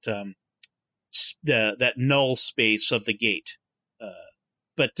in that that null space of the gate.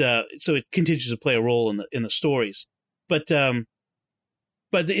 So it continues to play a role in the stories. But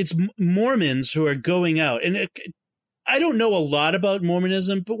it's Mormons who are going out, and I don't know a lot about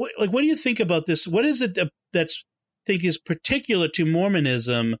Mormonism, but what do you think about this? What is it that's think is particular to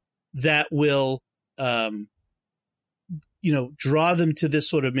Mormonism that will, draw them to this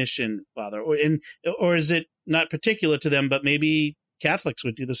sort of mission, Father? Or is it not particular to them, but maybe Catholics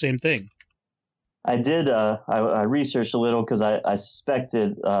would do the same thing? I did. I researched a little because I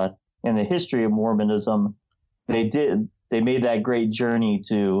suspected in the history of Mormonism, they made that great journey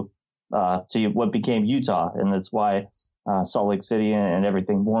to what became Utah, and that's why Salt Lake City and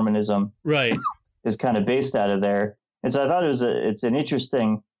everything Mormonism right is kind of based out of there. And so I thought it's an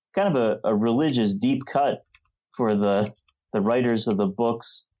interesting kind of a religious deep cut for the writers of the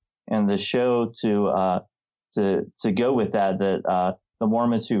books and the show to go with that the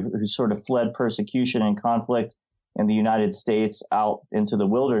Mormons who sort of fled persecution and conflict in the United States out into the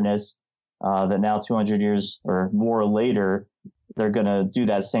wilderness, that now 200 years or more later, they're going to do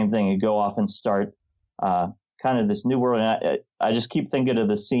that same thing and go off and start kind of this new world. And I just keep thinking of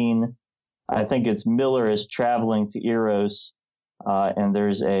the scene. I think it's Miller is traveling to Eros,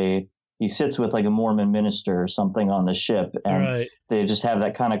 and he sits with like a Mormon minister or something on the ship, and they just have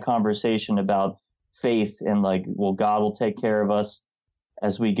that kind of conversation about faith and like, well, God will take care of us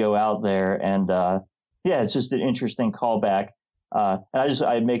as we go out there. And it's just an interesting callback. And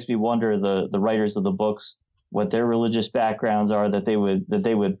it makes me wonder the writers of the books, what their religious backgrounds are, that they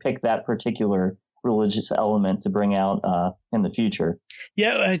would pick that particular religious element to bring out in the future.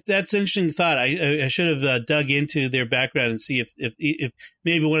 Yeah, that's an interesting thought. I should have dug into their background and see if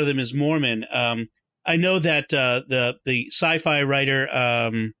maybe one of them is Mormon. I know that the sci-fi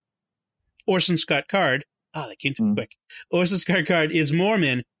writer Orson Scott Card, that came to me quick. Orson Scott Card is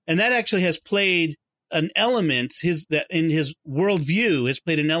Mormon, and that actually has played an element in his worldview has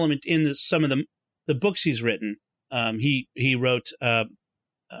played an element in some of the books he's written. He wrote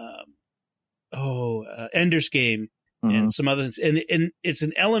Ender's Game, and some other things. And it's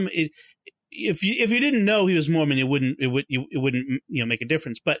an element. If you didn't know he was Mormon, it wouldn't make a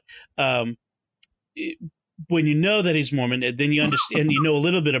difference. But when you know that he's Mormon, then you understand. You know a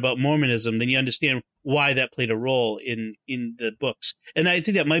little bit about Mormonism, then you understand why that played a role in the books. And I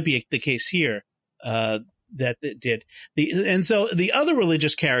think that might be the case here. That it did. And so the other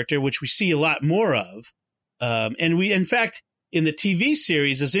religious character, which we see a lot more of, and we, in fact, in the TV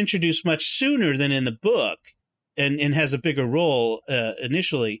series, is introduced much sooner than in the book, and has a bigger role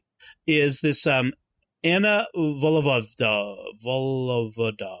initially, is this Anna Volovodov.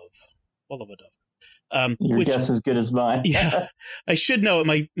 Your guess is as good as mine. Yeah, I should know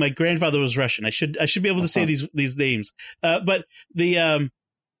it. My grandfather was Russian. I should be able to say these names. But the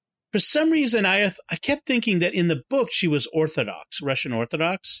for some reason, I kept thinking that in the book she was Orthodox, Russian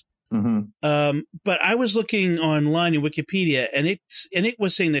Orthodox. Mm-hmm. But I was looking online in Wikipedia, and it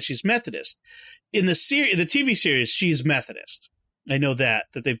was saying that she's Methodist. In the TV series, she's Methodist. I know that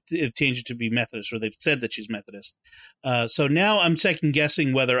they've changed it to be Methodist, or they've said that she's Methodist. So now I'm second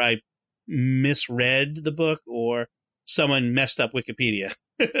guessing whether I misread the book or someone messed up Wikipedia,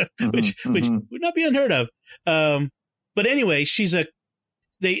 which would not be unheard of. But anyway,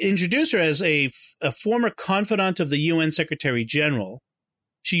 they introduce her as a former confidant of the UN Secretary General.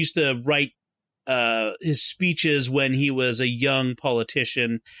 She used to write his speeches when he was a young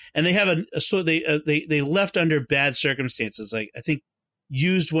politician, and they have they left under bad circumstances. I think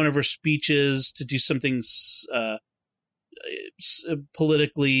used one of her speeches to do something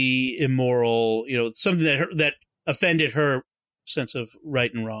politically immoral, something that offended her sense of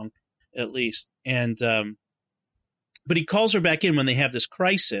right and wrong, at least. And but he calls her back in when they have this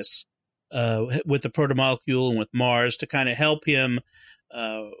crisis with the protomolecule and with Mars to kind of help him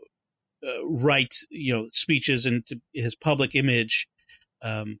write, speeches into his public image.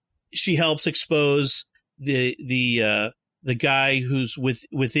 She helps expose the guy who's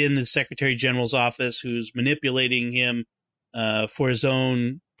within the Secretary General's office, who's manipulating him for his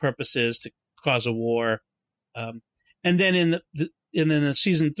own purposes to cause a war. And then in the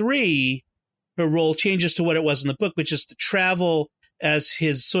season 3, her role changes to what it was in the book, which is to travel as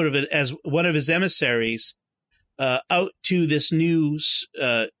as one of his emissaries out to this new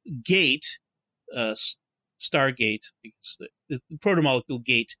gate, Stargate, the protomolecule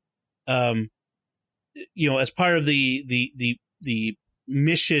gate, as part of the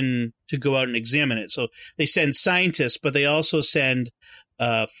mission to go out and examine it. So they send scientists, but they also send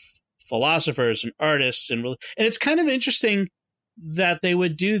philosophers and artists, and it's kind of interesting that they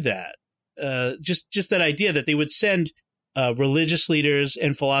would do that. Just that idea that they would send religious leaders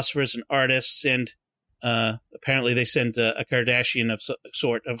and philosophers and artists, and apparently they sent a Kardashian of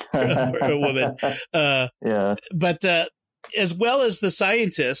sort of a woman. Yeah. But as well as the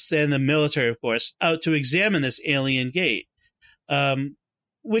scientists and the military, of course, out to examine this alien gate,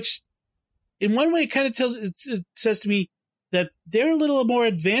 which in one way kind of it says to me that they're a little more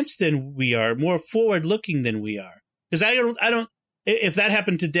advanced than we are, more forward looking than we are. Because I don't. If that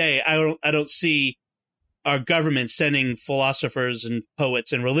happened today, I don't see our government sending philosophers and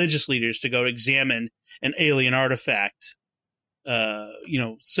poets and religious leaders to go examine an alien artifact,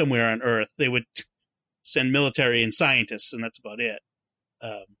 somewhere on Earth. They would send military and scientists, and that's about it.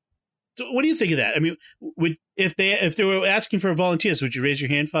 So what do you think of that? I mean, if they were asking for volunteers, would you raise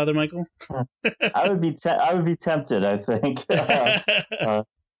your hand, Father Michael? I would be tempted, I think.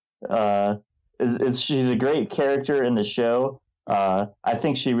 She's a great character in the show. I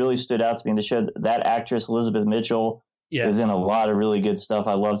think she really stood out to me in the show. That actress, Elizabeth Mitchell, is in a lot of really good stuff.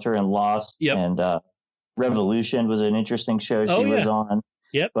 I loved her in Lost, and Revolution was an interesting show she was on.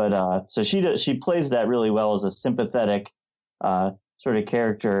 Yep. But so she plays that really well as a sympathetic sort of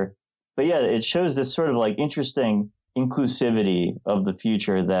character. But yeah, it shows this sort of like interesting inclusivity of the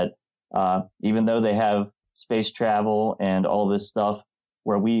future that even though they have space travel and all this stuff,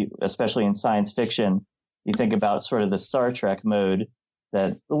 where we, especially in science fiction, you think about sort of the Star Trek mode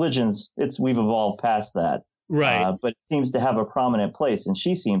that we've evolved past that. Right. But it seems to have a prominent place, and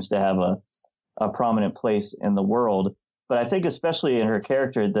she seems to have a prominent place in the world. But I think especially in her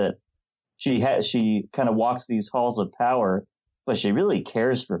character that she kind of walks these halls of power, but she really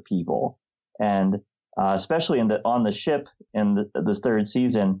cares for people. And especially on the ship in the third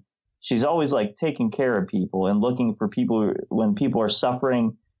season, she's always like taking care of people and looking for people when people are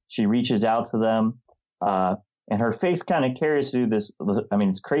suffering. She reaches out to them. And her faith kind of carries through this. I mean,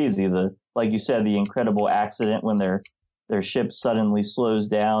 it's crazy. Like you said, the incredible accident when their ship suddenly slows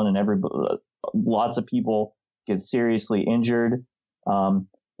down and lots of people get seriously injured.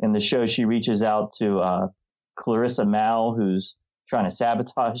 In the show, she reaches out to Clarissa Mao, who's trying to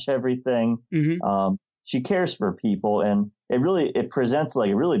sabotage everything. Mm-hmm. She cares for people, and it presents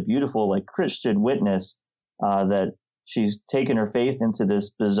like a really beautiful like Christian witness that she's taken her faith into this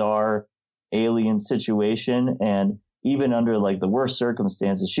bizarre alien situation, and even under like the worst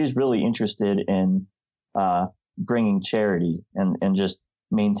circumstances, she's really interested in bringing charity and just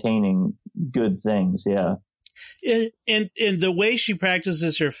maintaining good things. Yeah. And the way she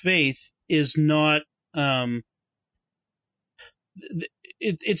practices her faith is not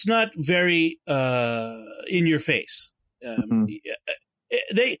it's not very in your face.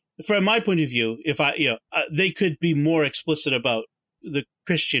 They, from my point of view, they could be more explicit about the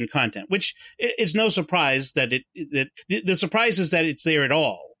Christian content, which it's no surprise that the surprise is that it's there at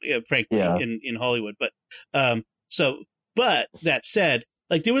all, frankly, in Hollywood. But but that said,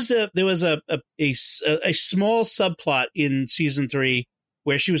 like there was a small subplot in season 3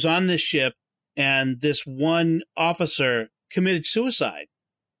 where she was on this ship and this one officer committed suicide,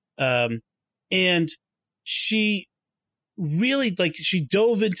 and she really she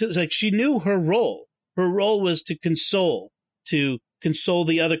dove into she knew her role. Her role was to console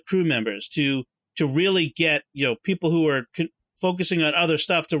the other crew members, to really get people who are focusing on other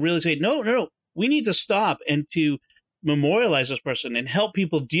stuff to really say no, we need to stop and to memorialize this person and help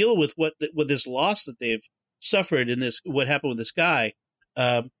people deal with what this loss that they've suffered in this, what happened with this guy.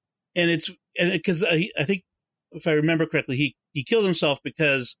 And because I think if I remember correctly, he killed himself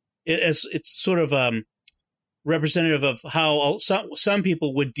because it's sort of representative of how some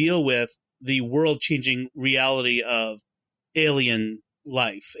people would deal with the world-changing reality of alien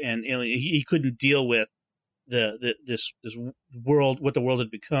life and alien. He couldn't deal with this world, what the world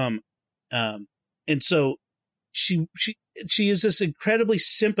had become, and so she is this incredibly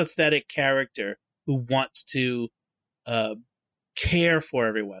sympathetic character who wants to care for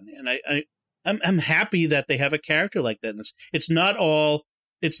everyone, and I'm happy that they have a character like that in this. It's not all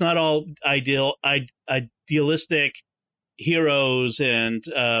idealistic heroes and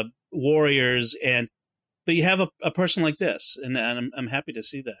warriors, but you have a person like this, and I'm happy to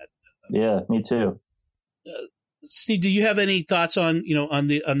see that. Yeah, me too. Steve, do you have any thoughts on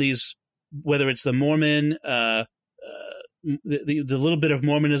these, whether it's the Mormon, the little bit of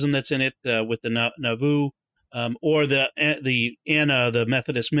Mormonism that's in it with the Nauvoo, or the Anna, the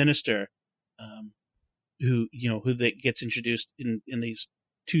Methodist minister, who that gets introduced in these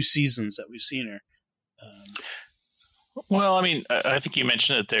 2 seasons that we've seen her. Well, I mean, I think you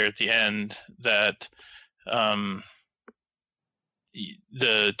mentioned it there at the end that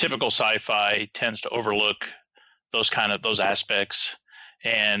the typical sci-fi tends to overlook those aspects,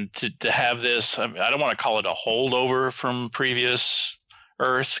 and to have this, I don't want to call it a holdover from previous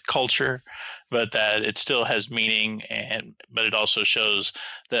Earth culture, but that it still has meaning, but it also shows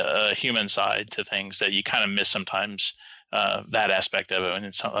the human side to things that you kind of miss sometimes, that aspect of it, and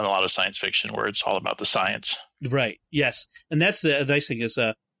it's in a lot of science fiction where it's all about the science. Right. Yes, and that's the nice thing is,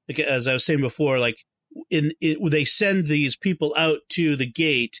 as I was saying before, like they send these people out to the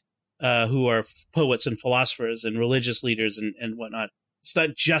gate, who are poets and philosophers and religious leaders and whatnot. It's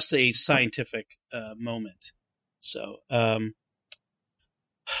not just a scientific moment. So I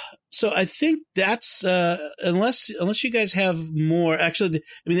think that's unless you guys have more. Actually,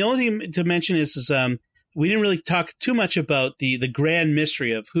 I mean, the only thing to mention is we didn't really talk too much about the grand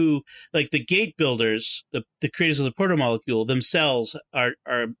mystery of who, like the gate builders, the creators of the protomolecule themselves are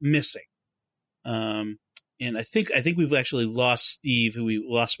missing. And I think we've actually lost Steve, who we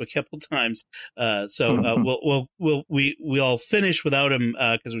lost a couple times. So we'll finish without him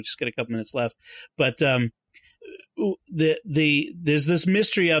because we just got a couple minutes left. But there's this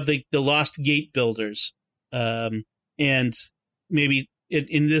mystery of the lost gate builders, and maybe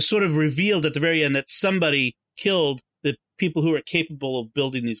in this sort of revealed at the very end that somebody killed the people who are capable of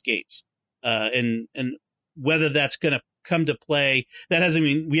building these gates, and whether that's going to come to play,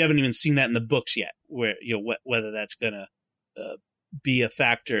 we haven't even seen that in the books yet, where whether that's going to be a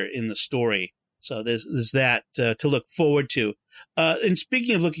factor in the story. So there's that to look forward to. And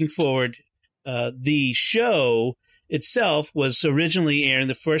speaking of looking forward, the show itself was originally airing.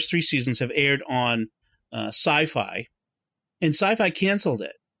 The first 3 seasons have aired on Sci-Fi, and Sci-Fi canceled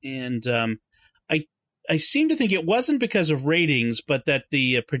it. And I seem to think it wasn't because of ratings, but that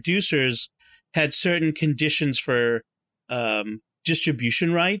the producers had certain conditions for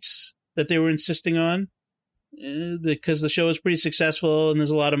distribution rights that they were insisting on, because the show is pretty successful and there's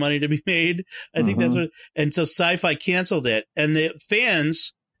a lot of money to be made. I think that's what. And so Sci-Fi canceled it, and the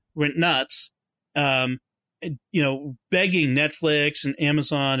fans went nuts. And begging Netflix and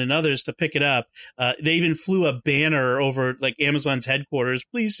Amazon and others to pick it up. They even flew a banner over like Amazon's headquarters.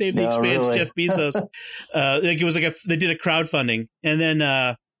 Please save the Expanse, really? Jeff Bezos. It was like they did a crowdfunding, and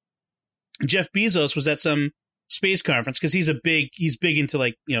then Jeff Bezos was at some space conference because he's big into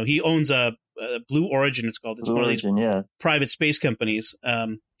like he owns a Blue Origin. It's called. It's Blue one Origin, of these private space companies.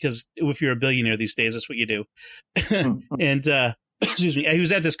 Because if you're a billionaire these days, that's what you do. And excuse me, he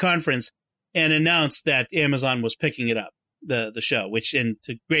was at this conference and announced that Amazon was picking it up, the show, and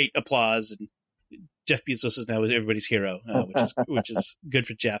to great applause. And Jeff Bezos is now everybody's hero, which is good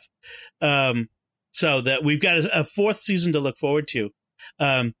for Jeff. So that we've got a fourth season to look forward to.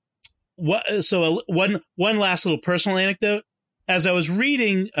 One last little personal anecdote. As I was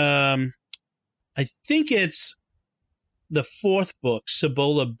reading, I think it's the fourth book,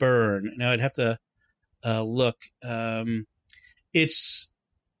 Cibola Burn. Now I'd have to look.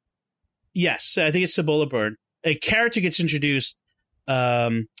 Yes, I think it's Cibola Burn. A character gets introduced by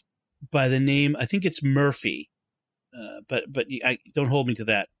the name, I think it's Murphy, but I don't hold me to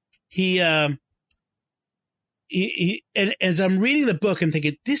that. He and as I'm reading the book, I'm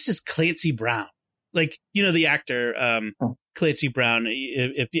thinking this is Clancy Brown, like the actor Clancy Brown.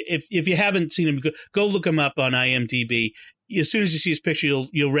 If you haven't seen him, go look him up on IMDb. As soon as you see his picture,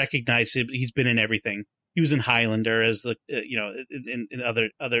 you'll recognize him. He's been in everything. He was in Highlander as the in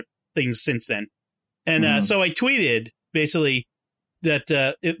other things since then. And so I tweeted basically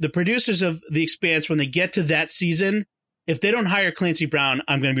that if the producers of The Expanse, when they get to that season, if they don't hire Clancy Brown,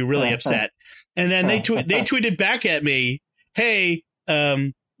 I'm going to be really upset. And then they tweeted back at me, "Hey,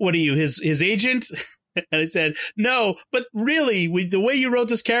 what are you, his agent?" And I said, "No, but really, the way you wrote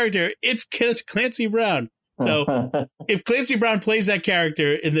this character, it's Clancy Brown. So if Clancy Brown plays that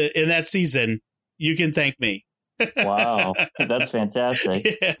character in that season, you can thank me." Wow, that's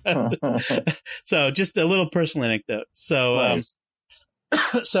fantastic. Yeah. So just a little personal anecdote. So, Nice.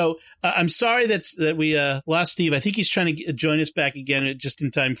 I'm sorry that we lost Steve. I think he's trying to join us back again just in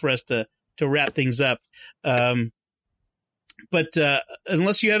time for us to wrap things up. But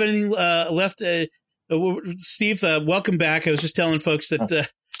unless you have anything left, Steve, welcome back. I was just telling folks that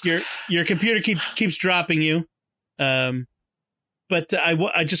your computer keeps dropping you. But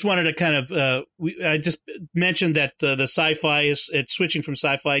I just wanted to kind of I just mentioned that the sci-fi it's switching from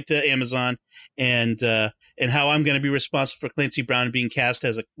sci-fi to Amazon, and how I'm going to be responsible for Clancy Brown being cast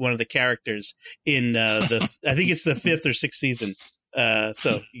as one of the characters in I think it's the 5th or 6th season.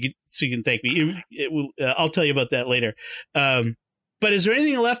 So you can thank me. I'll tell you about that later. But is there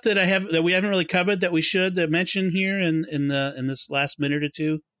anything left that we haven't really covered that we should mention here in this last minute or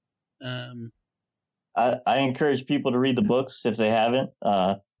two? I encourage people to read the books if they haven't.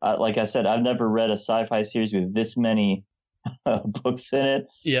 Like I said, I've never read a sci-fi series with this many books in it.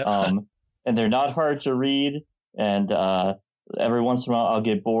 Yeah. And they're not hard to read. And every once in a while I'll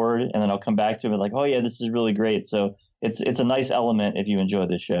get bored and then I'll come back to it like, oh yeah, this is really great. So it's a nice element if you enjoy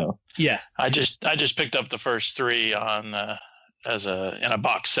the show. Yeah. I just picked up the first 3 on in a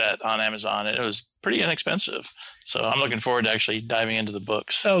box set on Amazon. It was pretty inexpensive. So I'm looking forward to actually diving into the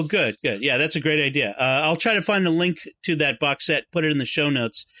books. Oh, good. Yeah, that's a great idea. I'll try to find a link to that box set, put it in the show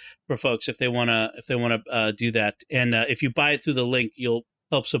notes for folks if they want to do that. And if you buy it through the link, you'll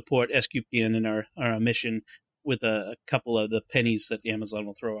help support SQPN in our mission with a couple of the pennies that Amazon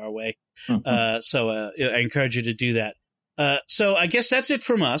will throw our way. So I encourage you to do that. So I guess that's it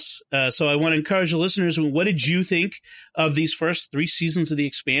from us. So I want to encourage the listeners. What did you think of these first 3 seasons of The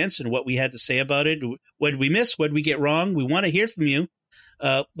Expanse and what we had to say about it? What did we miss? What did we get wrong? We want to hear from you.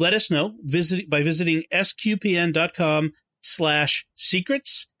 Let us know by visiting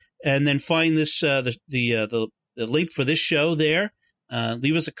sqpn.com/secrets and then find this, the link for this show there.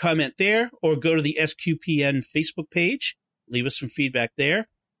 Leave us a comment there or go to the SQPN Facebook page. Leave us some feedback there.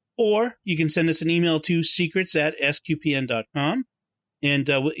 Or you can send us an email to secrets@sqpn.com. And,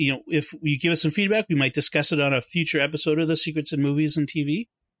 if you give us some feedback, we might discuss it on a future episode of the Secrets in Movies and TV.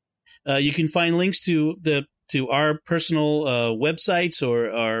 You can find links to our personal websites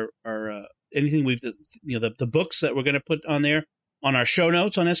or anything the books that we're going to put on there on our show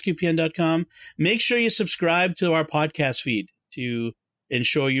notes on sqpn.com. Make sure you subscribe to our podcast feed to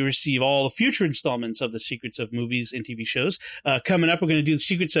ensure you receive all the future installments of the Secrets of Movies and TV shows. Coming up, we're going to do the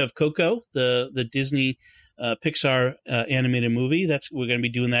Secrets of Coco, the Disney Pixar animated movie. We're going to be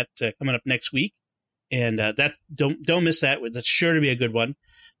doing that coming up next week, and that don't miss that. That's sure to be a good one.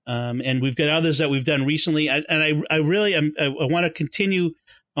 And we've got others that we've done recently, I want to continue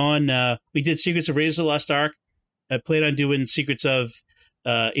on. We did Secrets of Raiders of the Lost Ark. I plan on doing Secrets of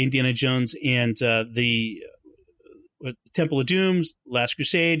Indiana Jones and the Temple of Doom, Last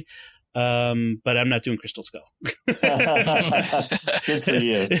Crusade. but I'm not doing Crystal Skull. Good for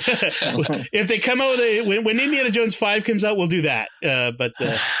you. If they come out with when Indiana Jones 5 comes out, we'll do that. But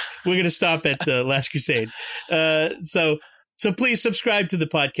we're going to stop at Last Crusade. So please subscribe to the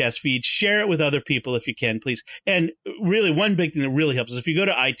podcast feed. Share it with other people if you can, please. And really, one big thing that really helps is if you go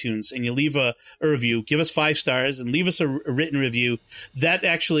to iTunes and you leave a review, give us 5 stars and leave us a written review. That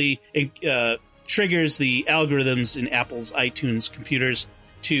actually triggers the algorithms in Apple's iTunes computers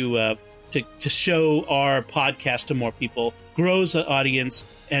to show our podcast to more people, grows the audience,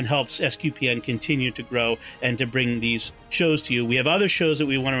 and helps SQPN continue to grow and to bring these shows to you. We have other shows that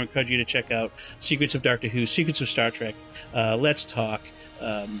we want to encourage you to check out: Secrets of Doctor Who, Secrets of Star Trek, Let's Talk,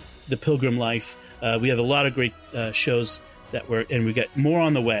 The Pilgrim Life. We have a lot of great shows and we got more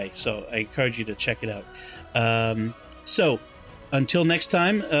on the way. So I encourage you to check it out. So until next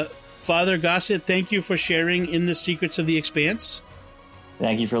time, Father Gossett, thank you for sharing in the secrets of the Expanse.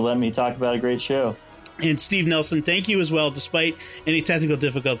 Thank you for letting me talk about a great show. And Steve Nelson, thank you as well, despite any technical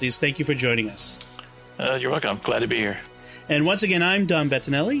difficulties. Thank you for joining us. You're welcome. Glad to be here. And once again, I'm Don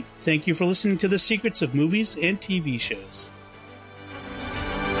Bettinelli. Thank you for listening to the secrets of movies and TV shows.